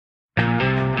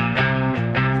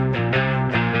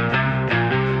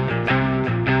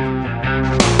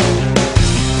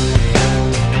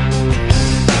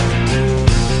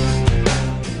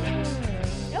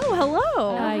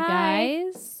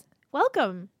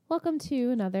welcome. Welcome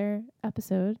to another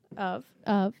episode Of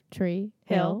Tree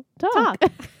Hill Hill Talk.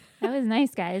 That was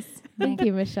nice, guys. Thank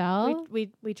you, Michelle. we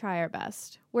try our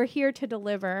best. We're here to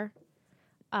deliver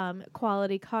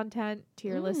quality content to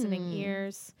your listening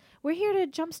ears. We're here to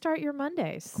jumpstart your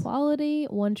Mondays. Quality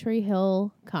One Tree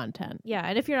Hill content. Yeah,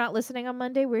 and if you're not listening on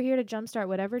Monday, we're here to jumpstart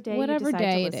whatever day Whatever you decide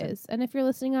day to it listen. is. And if you're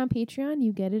listening on Patreon,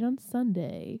 you get it on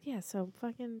Sunday. Yeah, so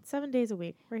fucking 7 days a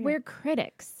week. We're here. We're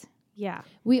critics. yeah.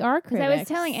 We are Because critics. I was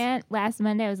telling Aunt last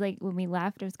Monday, I was like, when we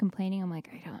left, I was complaining. I'm like,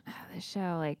 I don't know this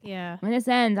show. Like, Yeah. when this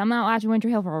ends, I'm not watching Winter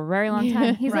Hill for a very long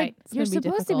time. He's Right. like, It's you're gonna be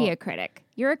supposed to be difficult. a critic.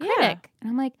 You're a Yeah. critic. And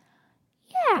I'm like,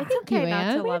 yeah, It's okay you, not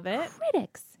Anne. to love it.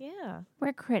 critics. Yeah.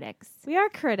 We're critics. We are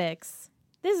critics.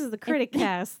 This is the critic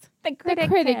cast. The the critic,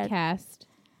 critic cast. cast.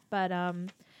 But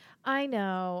I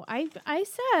know. I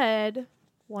said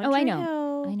One Oh, I Tree know.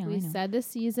 Hill, I know. We said this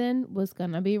season was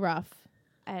gonna be rough,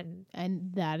 and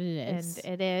that it is.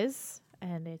 it is,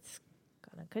 and it's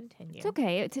gonna continue. It's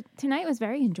okay. Tonight was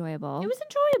very enjoyable. It was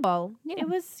enjoyable. Yeah. It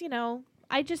was,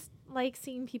 I just like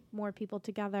seeing more people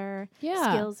together.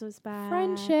 Yeah. Skills was back.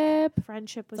 Friendship.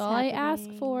 was That's all I ask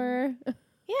happening. for.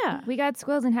 Yeah. we got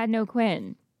Squills and had no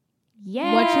Quinn.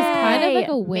 Yeah. Which is kind of like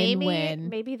a Maybe win-win.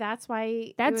 maybe that's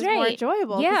why That's it was more right.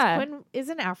 enjoyable. 'cause Yeah. Quinn is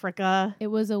in Africa. It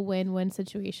was a win-win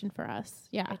situation for us.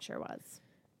 Yeah. It sure was.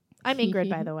 I'm Ingrid,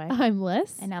 by the way. I'm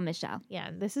Liz. And now Michelle. Yeah,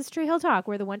 and this is Tree Hill Talk.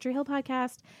 We're the One Tree Hill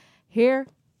podcast. Here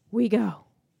we go.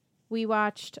 We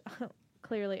watched.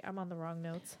 Clearly, I'm on the wrong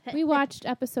notes. We watched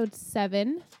episode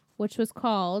 7, which was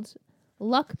called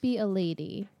Luck Be a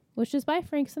Lady, which is by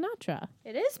Frank Sinatra,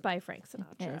 It is by Frank Sinatra.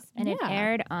 Yes. And it Yeah.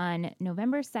 aired on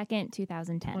November 2nd,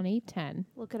 2010. 2010.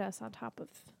 Look at us on top of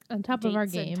On top of our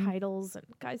dates and game. titles, and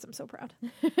guys, I'm so proud.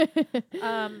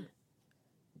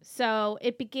 So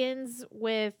it begins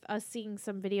with us seeing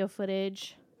some video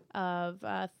footage of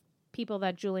people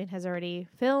that Julian has already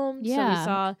filmed. So Yeah. we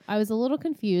saw, I was a little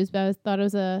confused, but I thought it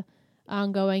was a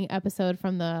ongoing episode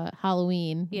from the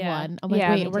Halloween Yeah. one. I'm like,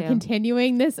 Yeah, me wait, we're too.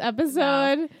 continuing this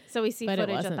episode? so we see But it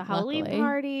footage at wasn't, the Halloween luckily.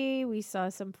 party. We saw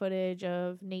some footage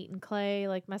of Nate and Clay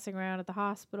like messing around at the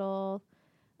hospital.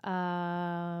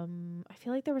 I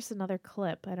feel like there was another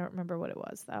clip. I don't remember what it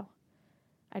was though.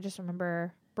 I just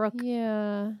remember Brooke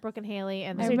Yeah. and Haley,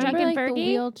 and I Was then there remember Chuck and like the Fergie?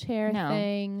 wheelchair No.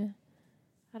 thing.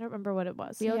 I don't remember what it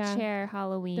was. Wheelchair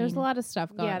Halloween. There's a lot of stuff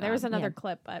going on. Yeah, there was another Yeah.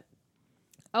 clip, but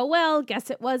oh well, guess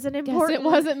it wasn't Guess important. it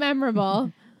wasn't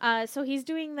memorable. So he's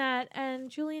doing that, and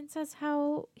Julian says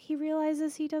how he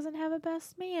realizes he doesn't have a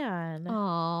best man.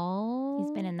 Aww.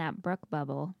 He's been in that Brooke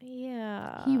bubble.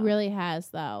 Yeah, He really has,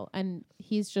 though. And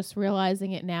he's just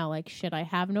realizing it now. Like, shit, I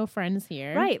have no friends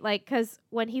here. right, like because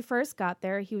when he first got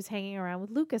there, he was hanging around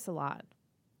with Lucas a lot.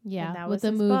 Yeah. And that with was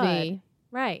the his movie.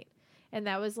 Right, and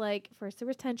that was like first there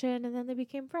was tension, and then they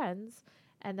became friends,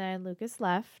 and then Lucas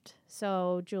left,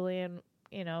 so Julian.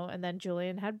 And then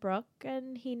Julian had Brooke,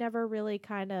 and he never really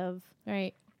kind of.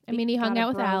 Right. I Be- mean, he hung got a out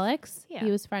with bro- Alex. Yeah.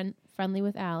 He was friendly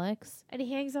with Alex. And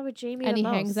he hangs out with Jamie And the he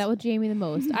most. hangs out with Jamie the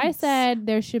most. I said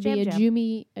there should be Jam a jam.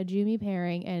 Jimmy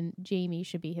pairing, and Jamie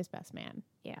should be his best man.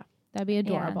 Yeah. That'd be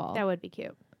adorable. That would be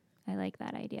cute. I like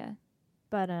that idea.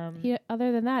 But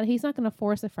Other than that, he's not going to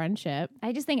force a friendship.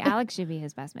 I just think Alex should be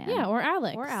his best man. Yeah, or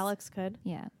Alex. or Alex could.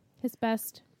 Yeah. His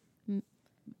best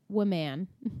woman.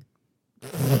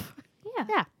 Yeah.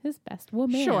 Yeah, his best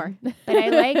woman. Sure. But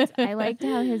I liked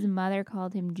how his mother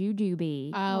called him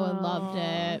Jujubee. Oh, I loved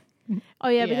Aw. it. Oh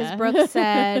yeah, Yeah. because Brooke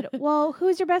said, "Well,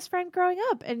 who's your best friend growing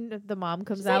up?" And the mom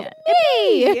comes out, like,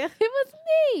 "Me." It was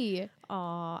me.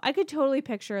 Aw, I could totally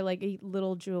picture like a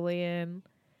little Julian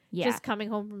Yeah. just coming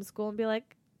home from school and be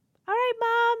like, "All right,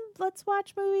 mom, let's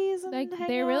watch movies." And Like hang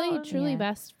they're really out." truly Yeah.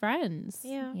 best friends.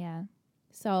 Yeah. yeah.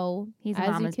 So He's a as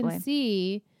you mama's can boy.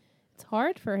 see, it's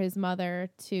hard for his mother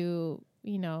to,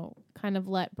 kind of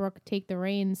let Brooke take the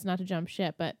reins, not to jump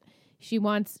ship, but she's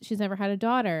never had a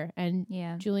daughter, and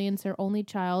Yeah. Julian's her only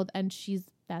child, and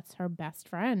that's her best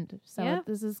friend. So Yeah.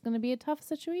 this is going to be a tough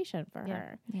situation for Yeah.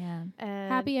 her. Yeah.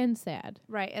 And, Happy and sad.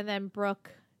 right? And then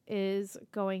Brooke is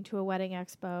going to a wedding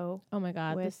expo Oh my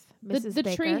God. with the Mrs. the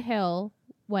Baker. Tree Hill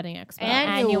Wedding Expo.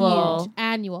 Annual. Huge.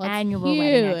 Annual. It's Annual huge.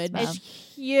 wedding expo.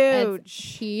 It's huge.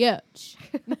 Huge.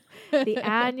 The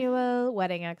annual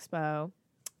wedding expo,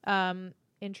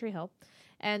 in Tree Hill,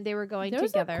 and they were going There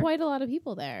was together. quite a lot of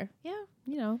people there.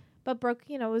 Yeah. But Brooke,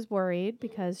 was worried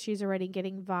because she's already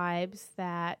getting vibes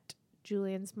that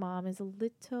Julian's mom is a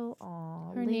little.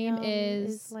 Her name Liam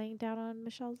is laying down on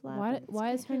Michelle's lap. and it's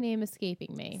Why is her kinda name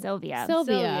escaping me? Sylvia.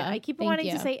 Sylvia. I keep Thank wanting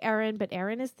you. to say Erin, but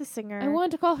Erin is the singer. I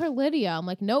wanted to call her Lydia. I'm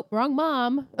like, nope, wrong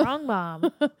mom. Wrong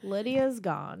mom. Lydia's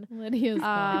gone. Lydia's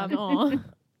gone. Aw.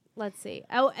 let's see.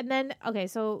 Oh, and then okay,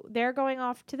 so they're going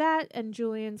off to that, and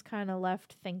Julian's kind of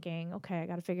left thinking, okay, I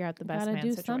got to figure out the best Gotta man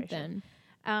do situation. something.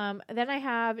 Then I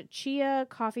have Chia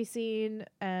coffee scene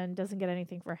and doesn't get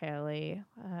anything for Haley.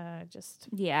 Just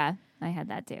Yeah, I had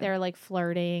that too. they're like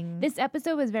flirting. This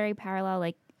episode was very parallel.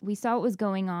 Like we saw what was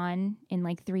going on in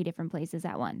like 3 different places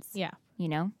at once. Yeah. You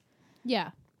know?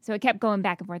 Yeah. So it kept going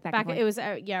back and forth, back and forth. It was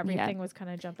everything was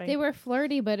kind of jumping. They were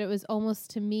flirty, but it was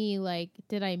almost to me like,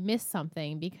 did I miss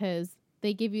something? Because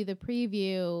they give you the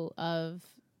preview of,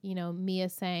 you know, Mia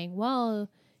saying, well,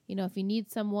 you know, if you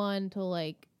need someone to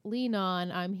like lean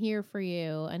on, I'm here for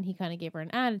you. And he kind of gave her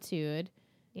an attitude.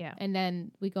 Yeah. And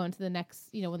then we go into the next,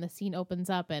 you know, when the scene opens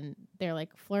up and they're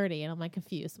like flirty and I'm like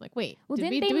confused. I'm like, wait, well, did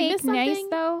didn't we they miss make nice something?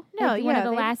 though? No, Like, one yeah, of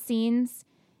the they- last scenes,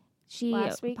 she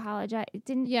Last week? apologized. It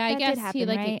didn't. Yeah, I that guess did happen, he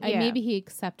like right? Yeah. maybe he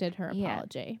accepted her Yeah.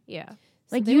 apology. Yeah. So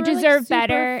Like they you were, deserve super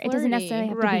better. It doesn't flirty. necessarily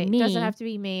have Right. to be me. Doesn't have to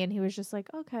be me. And he was just like,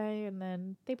 okay. And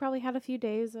then they probably had a few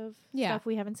days of Yeah. stuff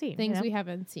we haven't seen. Things you know? we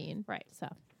haven't seen. Right. So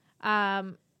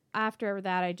After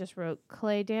that, I just wrote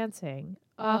Clay dancing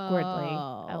awkwardly.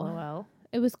 Oh. LOL.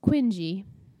 it was Quingy.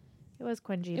 It was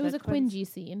Quingy. It was a Quingy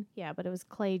scene. Yeah, but it was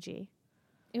Claygy.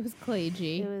 It was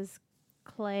Claygy. It was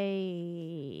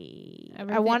Clay. I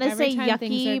Everything- want to every say time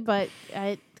things yucky, are- but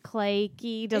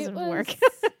Clayky doesn't work.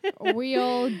 a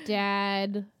real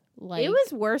dad. Like it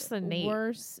was worse than Nate.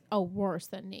 worse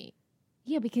than Nate.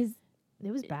 Yeah, because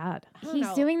It was bad. I don't he's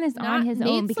know. doing this on his own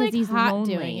Nate's because like he's hot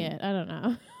lonely. doing it. I don't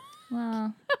know.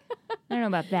 Well, I don't know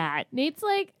about that. Nate's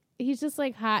like he's just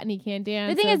like hot and he can't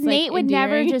dance. The thing so is, it's, like, Nate would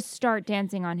never endearing. just start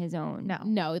dancing on his own. No.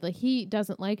 No, like he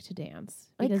doesn't like to dance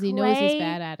Like because he knows he's Clay-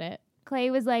 bad at it. Clay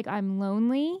was like, I'm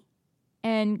lonely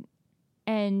and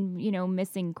you know,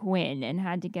 missing Quinn and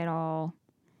had to get all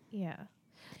Yeah.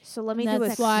 So let me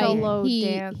That's do a why solo he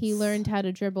dance. he learned how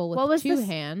to dribble with What was 2 this-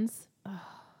 hands.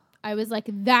 I was like,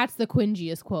 that's the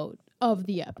Quingiest quote of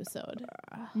the episode.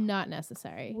 Not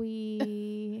necessary.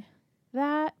 We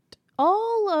that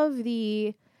all of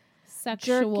the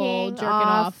Sexual jerking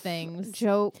off things.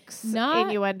 jokes, Not,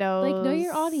 innuendos. Like, know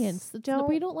your audience. Don't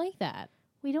We don't like that.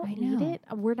 we don't I need know. it.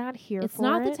 We're not here It's for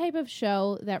not it. the type of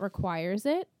show that requires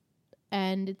it,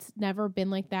 and it's never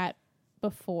been like that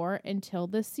before until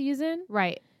this season.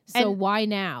 Right. So And why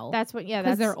now? That's what. Yeah.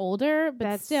 Because That's they're older,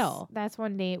 but still That's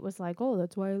when Nate was like, "Oh,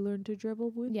 that's why I learned to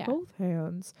dribble with Yeah. both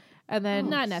hands." And then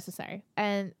not necessary.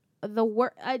 And the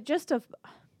word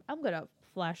I'm gonna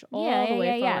flash all Yeah, the yeah, way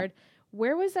yeah, yeah. forward.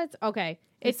 Where was that? Okay,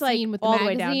 The it's like scene with all the the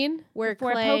way down. magazine. Where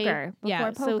Before Clay, poker. yeah.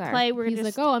 Before So poker. Clay, we're He's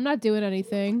just like, "Oh, I'm not doing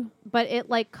anything." but it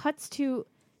like cuts to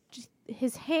just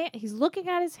his hand. He's looking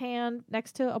at his hand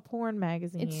next to a porn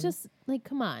magazine. It's just like,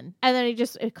 come on. and then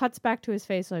it cuts back to his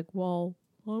face like, well,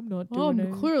 I'm not doing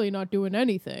it. clearly not doing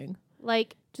anything.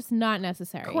 Like Just not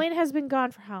necessary. Quinn has been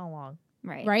gone for how long?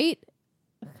 right. Right?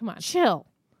 Come on. Chill.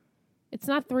 It's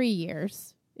not 3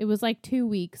 years. It was like 2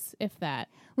 weeks, if that.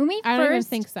 When we I don't even first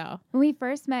think so. when we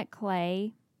first met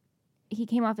Clay, he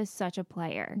came off as such a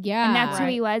player. Yeah. And that's who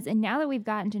Right. he was. And now that we've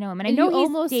gotten to know him, and I And know you he's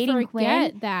almost dating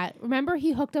forget Quinn. that. Remember,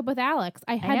 he hooked up with Alex.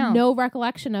 I had know. no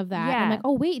recollection of that. I'm Yeah. like,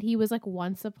 oh wait, he was like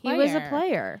once a player. He was a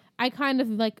player. I kind of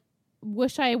like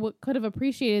wish I could have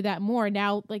appreciated that more.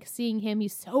 Now, like seeing him,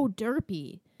 he's so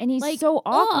derpy. And he's Like, so ugh.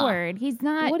 awkward. He's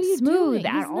not What are you smooth doing?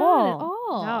 at He's all. not at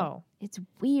all. No. It's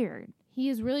weird. He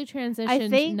is really transitioned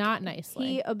think not nicely.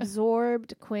 He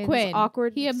absorbed Quinn's Quinn.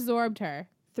 awkward He absorbed her.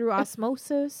 through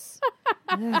osmosis.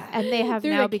 And they have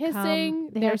Through now the kissing,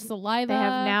 become their saliva. they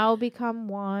have now become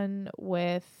one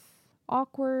with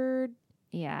awkward.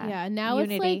 Yeah. Yeah, now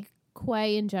Unity. it's like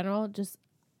Quay in general, just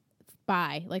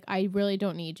bye. Like, I really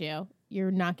don't need you.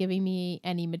 You're not giving me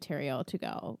any material to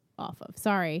go off of.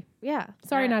 Sorry. Yeah.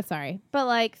 Sorry, not sorry. But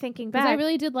like thinking Because back, I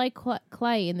really did like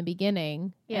Clay in the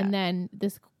beginning. Yeah. And then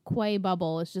this Quay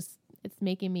bubble is just, it's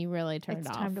making me really turned it's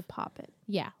off. time to pop it.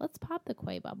 Yeah, let's pop the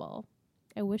Quay bubble.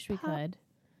 I wish we Pop. could.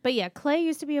 But yeah, Clay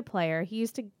used to be a player. He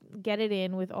used to get it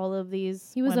in with all of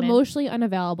these. He was women. emotionally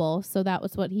unavailable, so that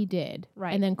was what he did.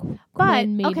 Right. And then But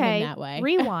Quinn made okay, him that way.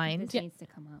 rewind. This needs to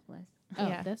come up, Liz. Oh,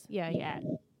 yeah. this? Yeah. Yeah.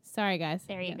 Sorry, guys.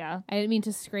 There you go. I didn't mean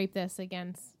to scrape this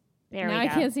against. There now we I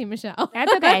go. can't see Michelle.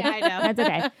 That's okay. I know. That's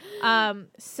okay.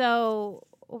 So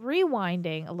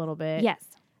rewinding a little bit. Yes.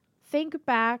 Think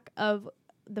back of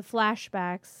the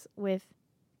flashbacks with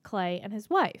Clay and his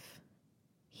wife.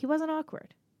 He wasn't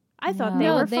awkward. I thought they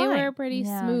no, were they fine. were pretty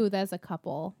Yeah. smooth as a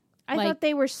couple. I like- thought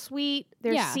they were sweet.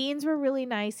 Their Yeah. scenes were really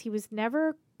nice. He was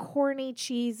never corny,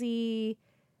 cheesy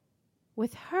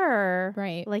with her,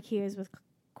 Right. like he was with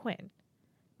Quinn.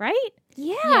 Right?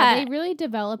 Yeah, they really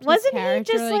developed. Wasn't his he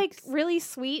character, just like really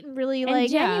sweet and really And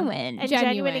like genuine. and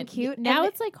genuine and cute? Now And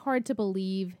it's like hard to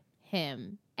believe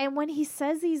him. And when he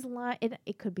says these lines,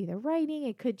 it could be the writing,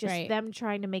 it could just Right. them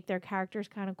trying to make their characters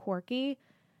kind of quirky.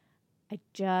 I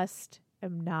just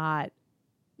am not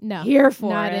No, here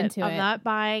for not it. into I'm it. not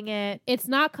buying it. It's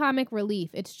not comic relief.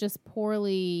 It's just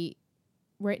poorly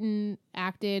written,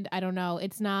 acted. I don't know.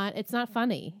 It's not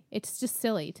funny. It's just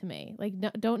silly to me. Like, no,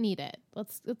 don't need it.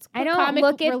 Let's put I don't comic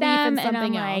look at relief them in and I'm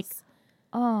something like, else.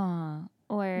 Oh,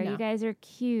 or No. you guys are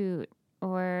cute,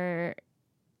 or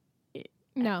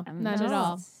No, I'm not at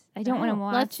all. just- I don't want to No.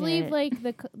 watch Let's leave it.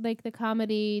 like the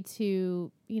comedy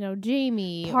to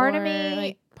Jamie. Part of or, me,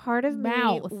 like, part of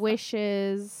Mouth. me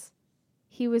wishes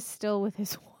he was still with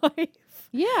his wife.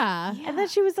 yeah. And that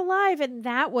she was alive, and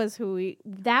that was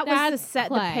that was That's the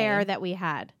Clay. pair that we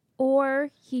had.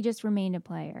 Or he just remained a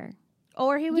player.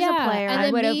 Or he was a player. and I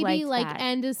then would've maybe liked like that.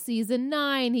 end of season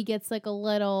 9, he gets like a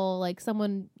little like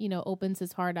someone opens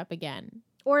his heart up again.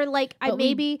 Or like But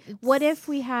what if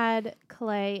we had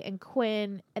Clay and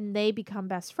Quinn and they become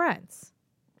best friends?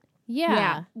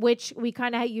 Yeah, Which we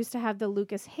kind of used to have the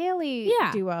Lucas Haley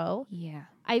Yeah. duo. Yeah,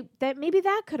 Maybe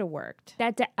that could have worked,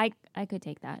 I could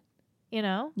take that. you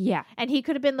know? Yeah, And he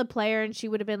could have been the player and she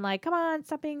would have been like, "Come on,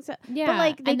 stop being so." yeah.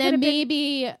 like, they and then could've been-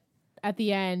 maybe at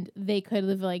the end they could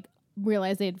have like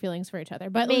realized they had feelings for each other,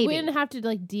 but like, Maybe. we didn't have to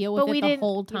like deal But with we it the didn't-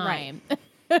 whole right. time.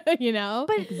 But But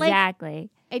like exactly.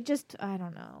 it just I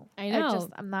don't know. I know.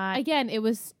 I'm not Again, it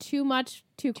was too much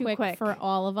too quick quick. for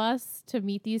all of us to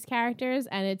meet these characters,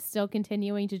 and it's still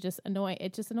continuing to just annoy.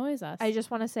 It just annoys us. I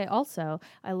just want to say also,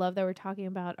 I love that we're talking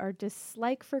about our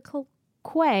dislike for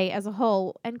Quay as a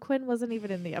whole, and Quinn wasn't even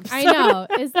in the episode. I know.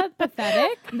 Is that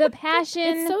pathetic? The passion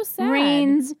It's so sad.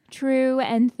 reigns true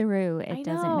and through. I It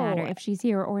doesn't matter know. if she's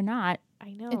here or not.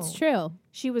 I know. It's true.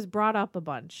 She was brought up a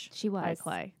bunch. She was. by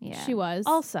Clay. Yeah. She was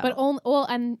Also- but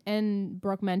only and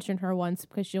Brooke mentioned her once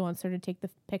because she wants her to take the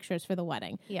pictures for the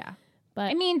wedding. Yeah. But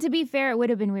I mean, to be fair, it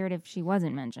would have been weird if she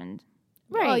wasn't mentioned.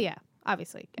 Right. Well, Right. yeah.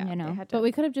 Obviously. Yeah, You know. they had to- but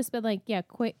we could have just been like, yeah,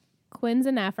 Quinn's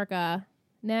in Africa.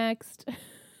 Next,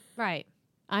 right.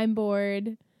 I'm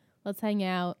bored. Let's hang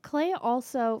out. Clay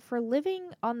also, for living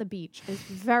on the beach, is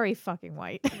very fucking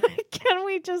white. Can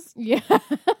we just Yeah,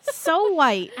 so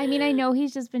white? I mean, I know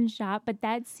he's just been shot, but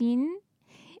that scene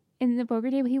in the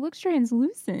poker table, he looks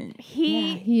translucent.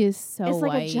 He he is so is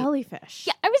like white. a jellyfish.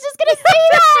 Yeah, I was just gonna say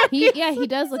that. He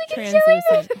does look like a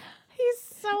translucent. He's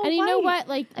so And you know what?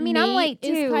 Like, I mean, I'm Nate white, is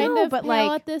too. kind No, of but, pale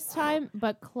like, at this time,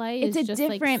 but Clay It's is a just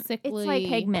different- like It's sickly. like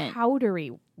pigment.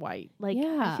 powdery white. Like I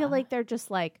Yeah. feel like they're just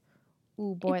like,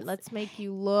 ooh boy, It's- let's make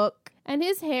you look. And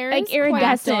his hair Like is quite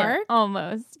iridescent, dark.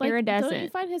 almost Like, don't you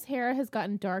iridescent. find his hair has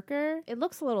gotten darker? It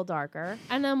looks a little darker,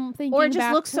 And I'm thinking, or it just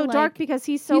back looks to, so like, dark because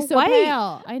he's so he's so white.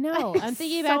 pale. I know. I'm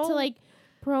thinking back to So- like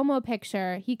promo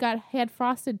picture. He had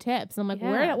frosted tips. I'm like,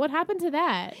 Yeah. what happened to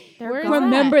that? They're Where is gone.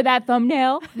 Remember that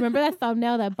thumbnail Remember that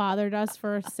thumbnail that bothered us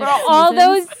for 6 for all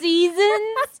seasons? those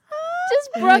seasons? Just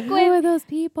We're like, Brooke who are with. those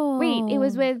people? Wait, it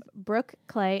was with Brooke,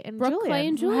 Clay, and Brooke, Julian. Clay,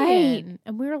 and Right. Julian.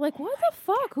 And we were like, what the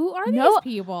fuck? Who are No,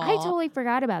 these people? I totally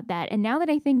forgot about that, and now that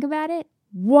I think about it,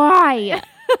 why?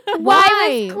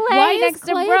 Why was Clay Why next is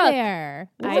to Clay Brooke? there?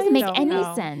 It I doesn't make don't any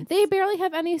know. sense. They barely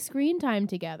have any screen time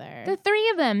together. The three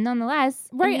of them, nonetheless.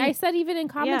 Right, mean, I said even in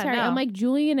commentary, no. I'm like,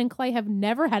 Julian and Clay have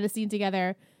never had a scene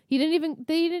together.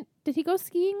 Did he go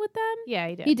skiing with them? Yeah,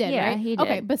 he did. He did, Yeah, right? he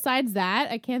Okay, did. besides that,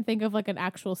 I can't think of like an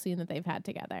actual scene that they've had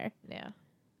together. Yeah.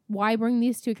 Why bring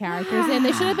these two characters in?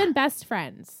 They should have been best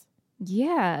friends,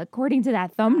 yeah, according to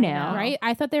that thumbnail, know. right?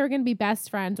 I thought they were going to be best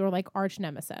friends or like arch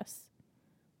nemesis.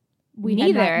 We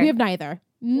Neither. we have neither.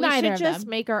 Neither we should of just them.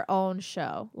 make our own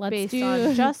show Let's based do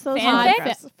on just those fanfic?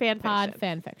 photographs. Fan Pod fiction.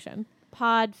 fan fiction.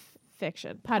 Pod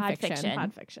fiction. Pod Pod fiction. fiction.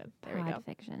 Pod fiction. There we Pod go.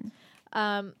 fiction.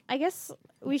 I guess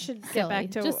we should get Silly.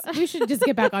 back to We should just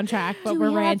get back on track, but Do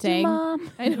we're we have to, ranting.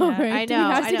 Mom? I know, Yeah, right? I Do we know,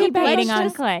 have I to know. keep But Hating let's on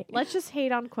just- Clay. Let's just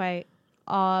hate on Quay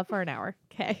for an hour.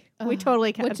 Okay. We Ugh,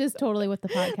 totally can. Which is totally what the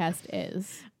podcast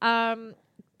is.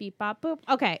 Beep bop boop.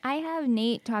 Okay. I have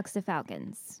Nate talks to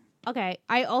Falcons. Okay.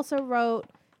 I also wrote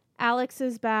Alex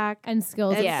is back And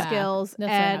skills and is back. Skills That's what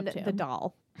I and have too. the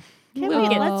doll.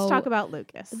 Lucas. Let's talk about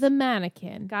Lucas. The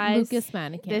mannequin. Guys, Lucas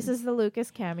mannequin. This is the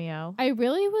Lucas cameo. I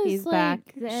really was He's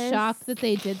like back. shocked that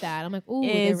they did that. I'm like, ooh,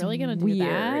 they're is really gonna do weird.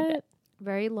 that?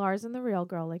 Very Lars and the Real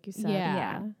Girl, like you said.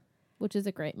 Yeah. Which is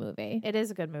a great movie. It is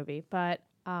a good movie, but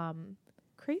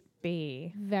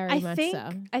creepy. Very I much think so.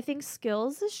 I think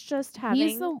Skills is just He's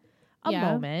having the a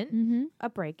yeah. moment, hmm a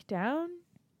breakdown.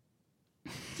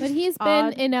 But he's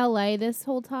Odd. been in LA this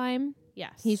whole time.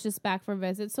 Yes. He's just back for a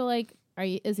visit. So like,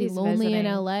 is he He's lonely in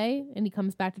visiting. LA? And he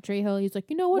comes back to Tree Hill. He's like,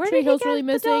 you know what? Where Tree did he Hill's get really the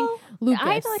missing. doll? Lucas.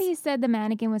 I thought he said the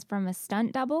mannequin was from a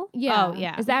stunt double. Yeah. Oh,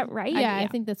 yeah. Is that right? Yeah, I yeah.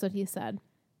 think that's what he said.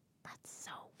 That's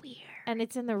so And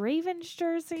it's in the Ravens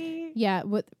jersey. Yeah,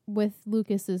 with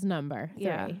Lucas's number.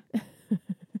 Yeah. 3.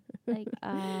 Like,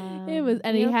 It was,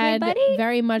 and you he okay, had buddy?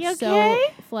 very much You so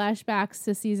okay? flashbacks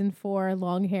to season 4,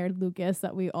 long-haired Lucas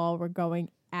that we all were going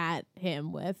at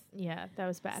him with. Yeah, that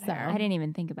was bad So- hair. I didn't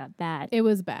even think about that. It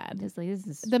was bad. Just like, this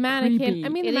is The mannequin. creepy. I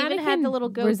mean, It the even mannequin had the little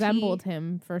goatee. resembled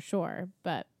him for sure,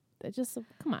 but it just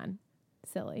come on,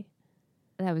 silly.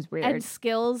 that was weird. And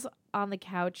Skills on the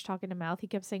couch talking to Mouth. He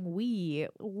kept saying, we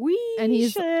And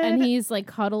should. he's like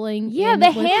cuddling. yeah, in the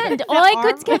with- hand. All the I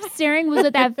arm. could kept staring was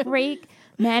at that freak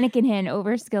mannequin hand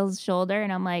over Skill's shoulder,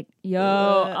 and I'm like, yo,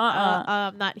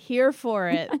 I'm not here for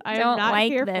it. I don't am not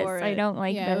like here this. for it. I don't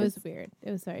like yeah, this. it was weird.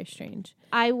 It was very strange.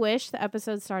 I wish the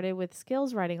episode started with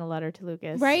Skills writing a letter to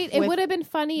Lucas. Right? It with- would have been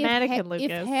funny if, mannequin if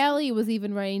Lucas. Haley was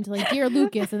even writing to like, dear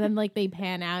Lucas, and then like they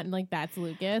pan out and like that's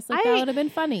Lucas. Like that I- would have been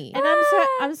funny. And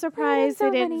I'm surprised so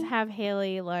they didn't funny. have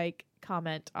Haley like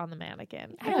comment on the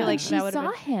mannequin. I I don't feel like think she that would have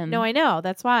saw been. him. No, I know.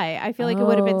 That's why. I feel like it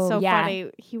would have been Oh, so yeah. funny.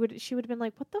 She would have been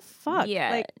like, "What the fuck?" Yeah,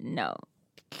 Like, no.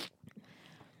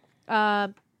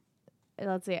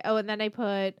 let's see. Oh, and then I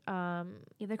put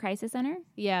The crisis center.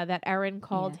 yeah, that Erin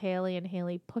called Yeah. Haley and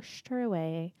Haley pushed her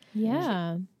away.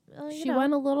 Yeah, Well, you she know,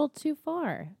 went a little too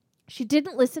far. She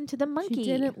didn't listen to the monkey. She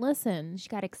didn't listen. She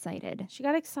got excited. She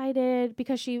got excited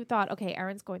because she thought, okay,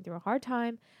 Erin's going through a hard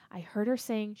time. I heard her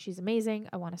sing, she's amazing.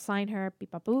 I want to sign her.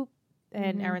 Beep, bop, boop.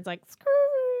 And Mhm. Erin's like, screw.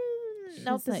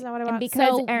 Nope, She's this like- is not what I And want.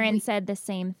 because So Erin we- said the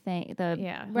same thing,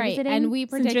 yeah. what Right, is it and in? we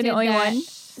Since you're the predicted only that- one.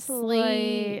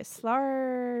 Slurs.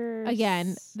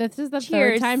 Again, this is the Cheers.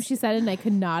 third time she said it, and I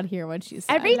could not hear what she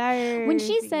said. When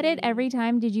she said it every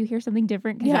time, did you hear something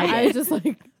different? 'Cause yeah, I I did. was just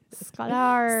like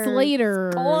Slurs.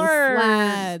 Slater,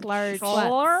 Slad, Slurs.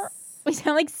 Sluts. We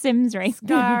sound like Sims right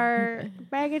now. Scar.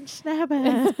 Bag and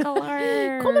Schnabba. Come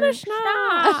on,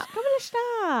 Schnapp. Come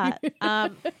on,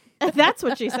 Schnapp. That's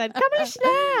what she said. Come on,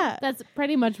 Schnapp. That's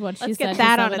pretty much what she Let's said. get to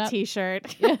that sum on it a up.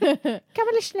 t-shirt. Come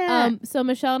on, Schnapp. So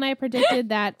Michelle and I predicted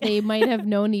that they might have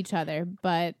known each other,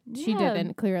 but she Yeah.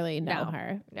 didn't clearly know No.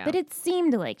 her. No. But it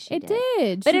seemed like she It did.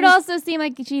 did. But She it was- also seemed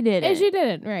like she did and it. she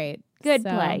didn't, right? Good So-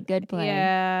 play. Good play.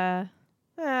 Yeah.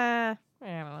 I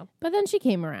don't know. But then she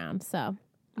came around, so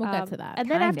we'll get to that. And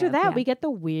then Kind after of, that, yeah. we get the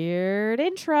weird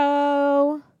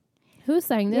intro. Who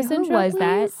sang this Yeah, who intro? was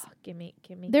that? please? Give me.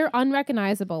 They're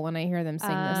unrecognizable when I hear them sing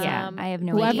this Yeah, song. I have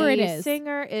no Whoever idea. it The is.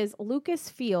 singer is Lucas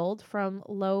Field from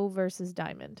Low versus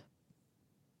Diamond.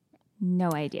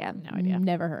 No idea. No idea.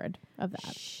 Never heard of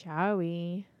that. Shall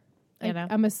we? You know,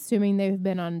 I'm assuming they've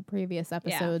been on previous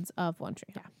episodes of One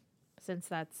Tree Hill, since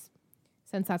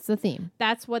since that's the theme.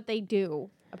 that's what they do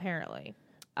apparently.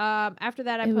 After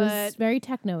that, I It put was very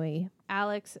techno-y.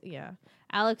 Alex. Yeah,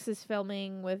 Alex is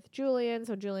filming with Julian,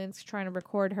 so Julian's trying to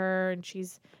record her, and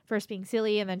she's first being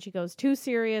silly, and then she goes too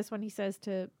serious when he says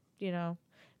to,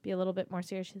 be a little bit more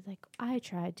serious. She's like, "I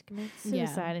tried to commit Yeah.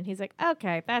 suicide," and he's like,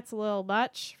 "Okay, that's a little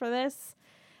much for this."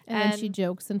 And then she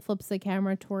jokes and flips the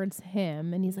camera towards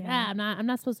him, and he's like, Yeah. I'm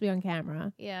not supposed to be on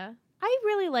camera. Yeah, I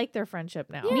really like their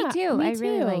friendship now. Yeah. Me too. me I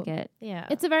really too. like it. Yeah,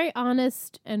 It's a very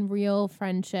honest and real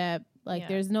friendship. Like, Yeah.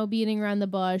 there's no beating around the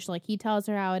bush. Like, he tells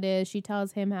her how it is. She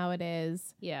tells him how it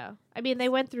is. yeah. I mean, they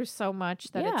went through so much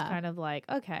that it's Yeah. kind of like,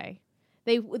 okay,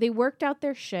 they worked out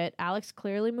their shit. Alex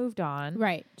clearly moved on.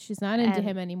 Right. She's not into And-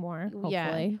 him anymore, hopefully.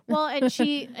 Yeah. Well, and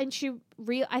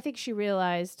I think she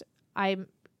realized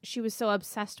she was so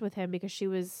obsessed with him because she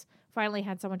was finally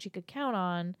had someone she could count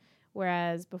on,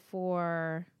 whereas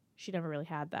before she never really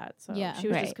had that. So Yeah. she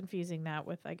was just Right. confusing that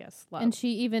with, I guess, love. And she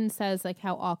even says, like,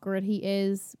 how awkward he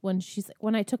is when she's like,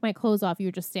 when I took my clothes off, you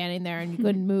were just standing there and you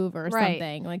couldn't move or Right.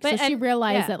 something. Like, But- so she and-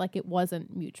 realized yeah. that, like, it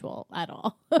wasn't mutual at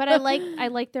all. but I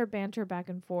like their banter back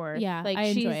and forth. Yeah, like I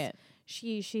enjoy she's-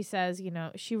 it. She says,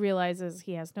 she realizes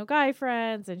he has no guy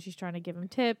friends, and she's trying to give him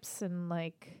tips and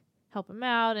like help him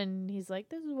out, and he's like,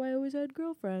 "This is why I always had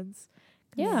girlfriends."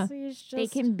 'Cause Yeah. he's They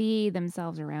just- can be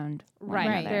themselves around one right.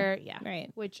 another. They're yeah,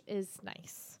 Right. which is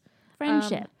nice.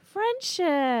 Friendship.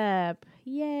 Friendship.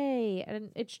 Yay.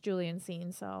 And it's Julian's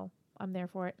scene, so I'm there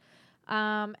for it.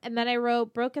 And then I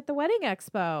wrote Broke at the Wedding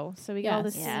Expo. So we got all the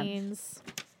Yes. Yeah. scenes,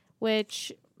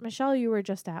 which, Michelle, you were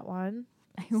just at one.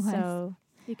 I was. So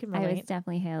you can I was relate.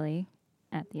 definitely Haley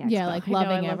at the expo. Yeah, like I know, I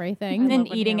loving love- everything. I and love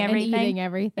when eating Haley- And everything. eating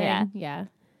everything. Yeah. Yeah.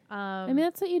 I Um, mean,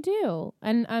 that's what you do.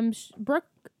 And Brooke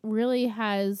really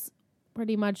has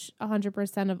pretty much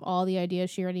 100% of all the ideas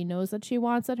she already knows that she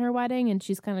wants at her wedding. And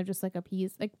she's kind of just like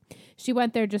appeased. Like, she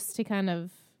went there just to kind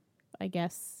of, I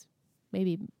guess,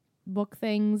 maybe book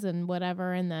things and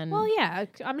whatever. And then. well, yeah,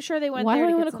 I'm sure they went why there do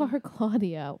I to want get to call some- her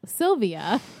Claudia?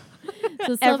 Sylvia.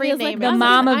 So Every Sylvia's name like is the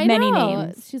mom of I many know.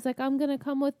 names. She's like, I'm gonna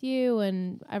come with you,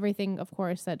 and everything, of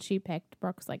course, that she picked.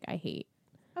 Brooke's like, I hate.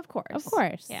 Of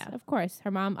course. Yeah, of course.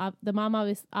 Her mom, the mom,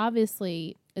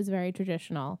 obviously is very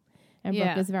traditional, and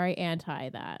Yeah. Brooke is very anti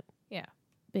that. Yeah.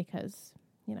 Because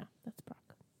that's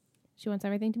Brooke. She wants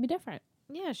everything to be different.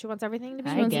 Yeah, she wants everything to be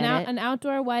She I wants get it. an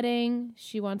outdoor wedding.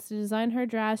 She wants to design her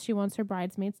dress. She wants her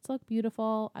bridesmaids to look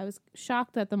beautiful. I was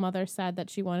shocked that the mother said that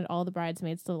she wanted all the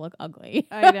bridesmaids to look ugly.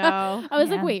 I know. I was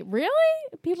like, Yeah. wait, really?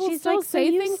 People She's still like, say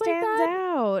so you things like stand that?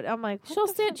 out. I'm like, what She'll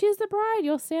the stand. She's the bride.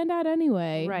 You'll stand out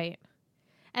anyway. Right.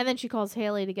 And then she calls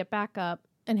Haley to get back up.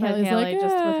 And But Haley's Haley like,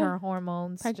 just with "Eh, her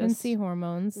hormones, pregnancy just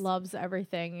hormones, loves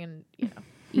everything, and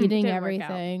eating didn't work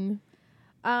out. everything."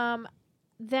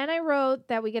 Then I wrote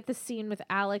that we get the scene with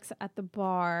Alex at the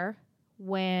bar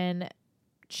when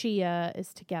Chia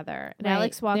is together, and Right,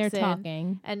 Alex walks they're in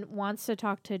talking. and wants to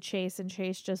talk to Chase, and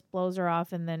Chase just blows her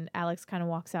off, and then Alex kind of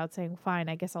walks out saying, "Fine,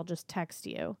 I guess I'll just text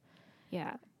you."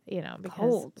 Yeah.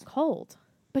 Because cold.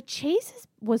 But Chase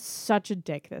was such a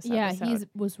dick this Yeah, episode. he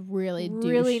was really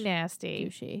really nasty,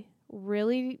 douchey.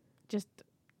 really just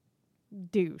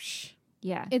douche.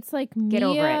 Yeah. It's like Get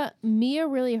over Mia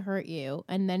really hurt you,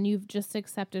 and then you've just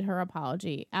accepted her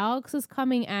apology. Alex is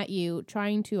coming at you,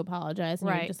 trying to apologize, and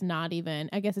Right. you're just not even.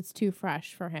 I guess it's too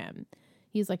fresh for him.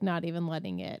 He's like not even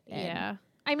letting it. in. Yeah.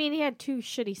 I mean, he had two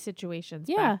shitty situations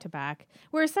Yeah. back to back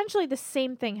where essentially the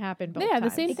same thing happened both Yeah, the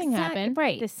times. same thing happened.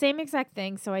 Right. The same exact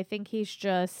thing. So I think he's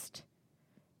just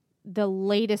the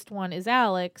latest one is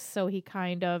Alex, so he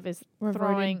kind of is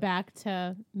Reverted back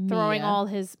to throwing Mia. all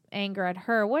his anger at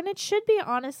her when it should be,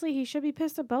 honestly, he should be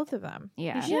pissed at both of them.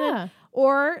 Yeah. Yeah,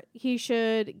 Or he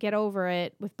should get over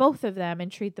it with both of them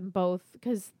and treat them both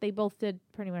because they both did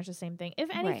pretty much the same thing. If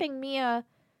Right. anything, Mia,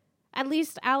 at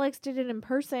least Alex did it in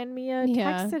person. Mia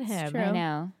Yeah, texted it's him true. I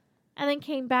know. and then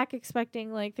came back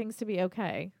expecting like things to be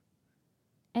okay.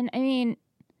 And I mean,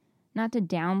 not to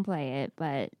downplay it,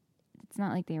 but it's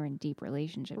not like they were in deep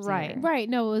relationships. Right. either. right.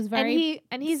 No, it was very.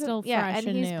 And he's still yeah, fresh and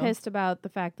and he's new. pissed about the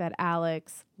fact that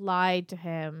Alex lied to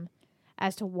him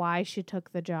as to why she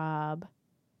took the job.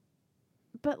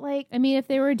 But like, I mean, if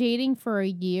they were dating for a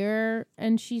year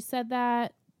and she said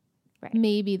that, Right.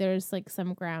 maybe there's like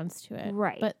some grounds to it.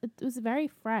 Right. But it was very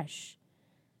fresh.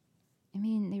 I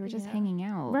mean, they were just Yeah. hanging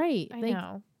out. Right. I like,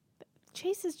 know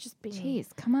Chase is just being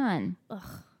Jeez, come on.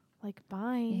 like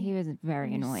bye. Yeah, he was very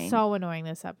He's annoying. So annoying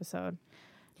this episode.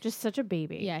 Just such a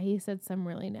baby. Yeah, he said some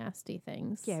really nasty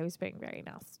things. Yeah, he was being very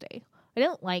nasty. I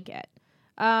didn't like it.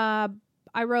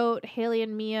 I wrote Haley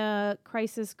and Mia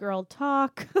crisis girl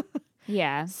talk.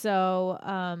 yeah. So,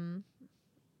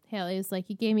 Haley was like,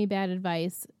 "You gave me bad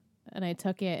advice, and I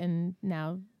took it, and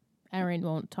now Erin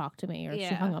won't talk to me," or she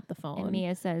Yeah. hung up the phone. And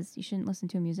Mia says you shouldn't listen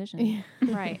to a musician.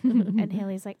 right. And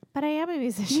Haley's like, but I am a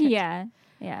musician. yeah.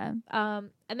 Yeah.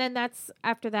 And then that's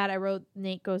after that I wrote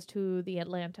Nate goes to the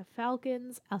Atlanta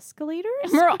Falcons escalators.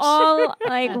 We're all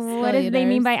like, what do they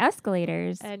mean Escalators. by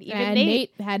escalators? And even And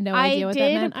Nate, had no idea what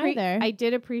that meant either. I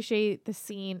did appreciate the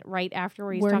scene right after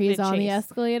where he's where talking he's to on the Chase.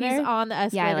 escalator. He's on the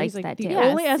escalator. I He's liked like, that the too.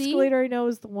 only Yeah, see? escalator I know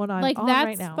is the one I'm like on that's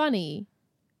right now. funny,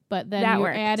 but then That you're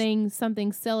worked. adding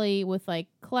something silly with like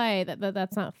Clay.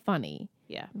 That's not funny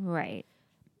Yeah. Right.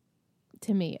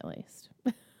 to me, at least.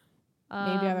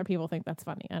 Maybe other people think that's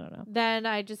funny. I don't know. Then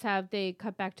I just have they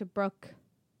cut back to Brooke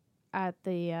at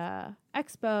the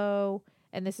expo,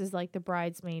 and this is like the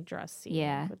bridesmaid dress scene.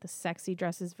 Yeah. With the sexy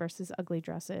dresses versus ugly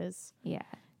dresses. Yeah.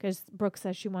 Because Brooke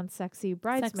says she wants sexy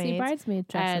bridesmaids. Sexy bridesmaid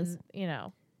dresses.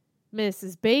 And,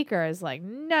 Mrs. Baker is like,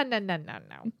 no.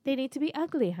 They need to be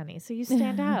ugly, honey, so you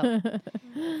stand out.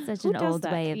 Such Who an does old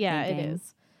that? way of yeah, thinking. it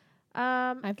is.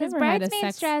 I've 'cause never had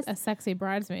bridesmaids dress- a sexy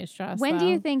bridesmaid's dress. When do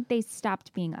you though. think they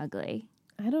stopped being ugly?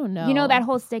 I don't know. You know that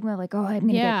whole stigma of like, oh, I'm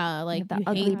gonna yeah, like the you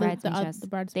ugly hate bridesmaid the dress.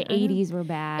 bridesmaid. get the 80s were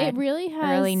bad. It really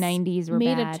has early 90s were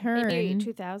made bad. a turn. Maybe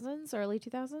 2000s, early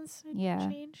 2000s. It Yeah.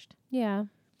 changed. Yeah,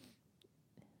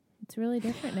 it's really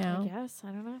different I now. guess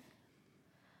I don't know.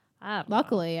 I don't know.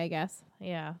 Luckily, I guess.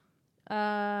 Yeah.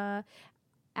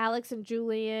 Alex and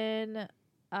Julian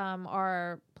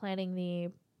are planning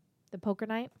the poker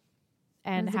night,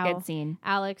 and It was a how good scene.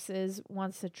 Alex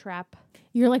wants to trap.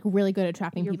 You're like really good at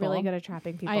trapping You're people. really good at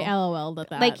trapping people. I LOL'd at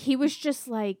that. Like he was just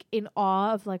like in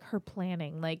awe of like her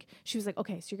planning. Like she was like,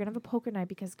 okay, so you're gonna have a poker night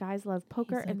because guys love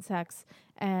poker He's like- and sex,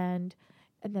 and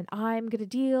then I'm gonna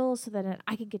deal so that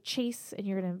I can get Chase, and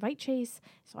you're gonna invite Chase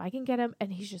so I can get him.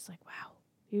 And he's just like, wow,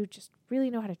 you just really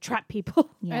know how to trap people.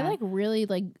 Yeah. I like really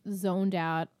like zoned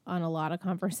out on a lot of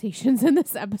conversations in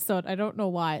this episode. I don't know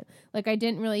why. Like I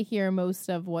didn't really hear most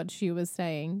of what she was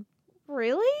saying.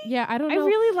 Really? Yeah, I don't I know.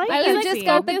 really like I that was You like, just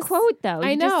got the focus- quote, though.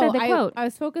 I You know. just said the quote. I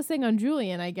was focusing on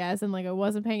Julian, I guess, and like I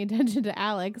wasn't paying attention to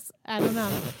Alex. I don't know.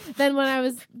 then I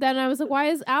was like, why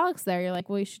is Alex there? You're like,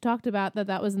 well, she talked about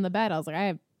that was in the bed. I was like,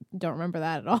 I don't remember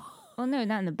that at all. Well, no,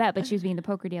 not in the bet, but she was being the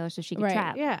poker dealer so she could Right.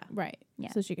 trap. Yeah. Right.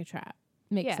 Yeah. So she could trap.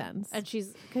 Makes Yeah. sense. And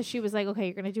because she was like, okay,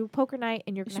 you're gonna do a poker night,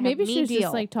 and you're gonna Maybe have me she was deal.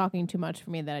 just like talking too much for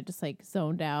me that I just like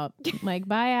zoned out. Like,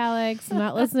 bye, Alex. I'm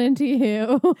not listening to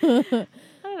you. I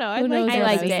don't know. Who knows I what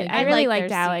liked was it. thinking. I really liked liked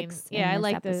their Alex. scene. Yeah, I in this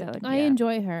like the. episode. I Yeah.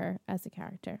 enjoy her as a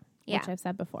character, Yeah. which I've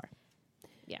said before.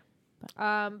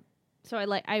 So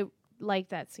I like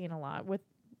that scene a lot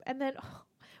and then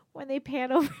when they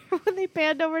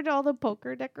panned over to all the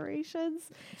poker decorations,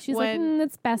 She's When- like,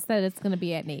 it's best that it's going to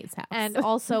be at Nate's house. and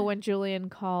also when Julian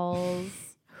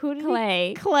calls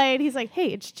Clay. Clay, and he's like,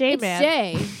 "Hey, it's Jay, it's man."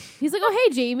 Jay. He's like, oh,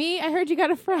 hey, Jamie. I heard you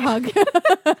got a frog. Which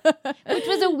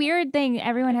was a weird thing.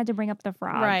 Everyone had to bring up the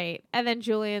frog. Right, and then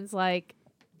Julian's like,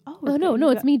 "Oh, Oh, no, he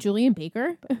it's got- me, Julian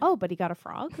Baker. Oh, but he got a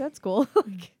frog. That's cool."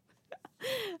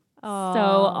 So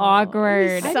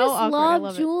awkward. So I just awkward. I love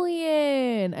love it.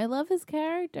 Julian. I love his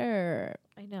character.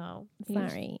 I know.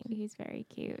 Sorry. He's very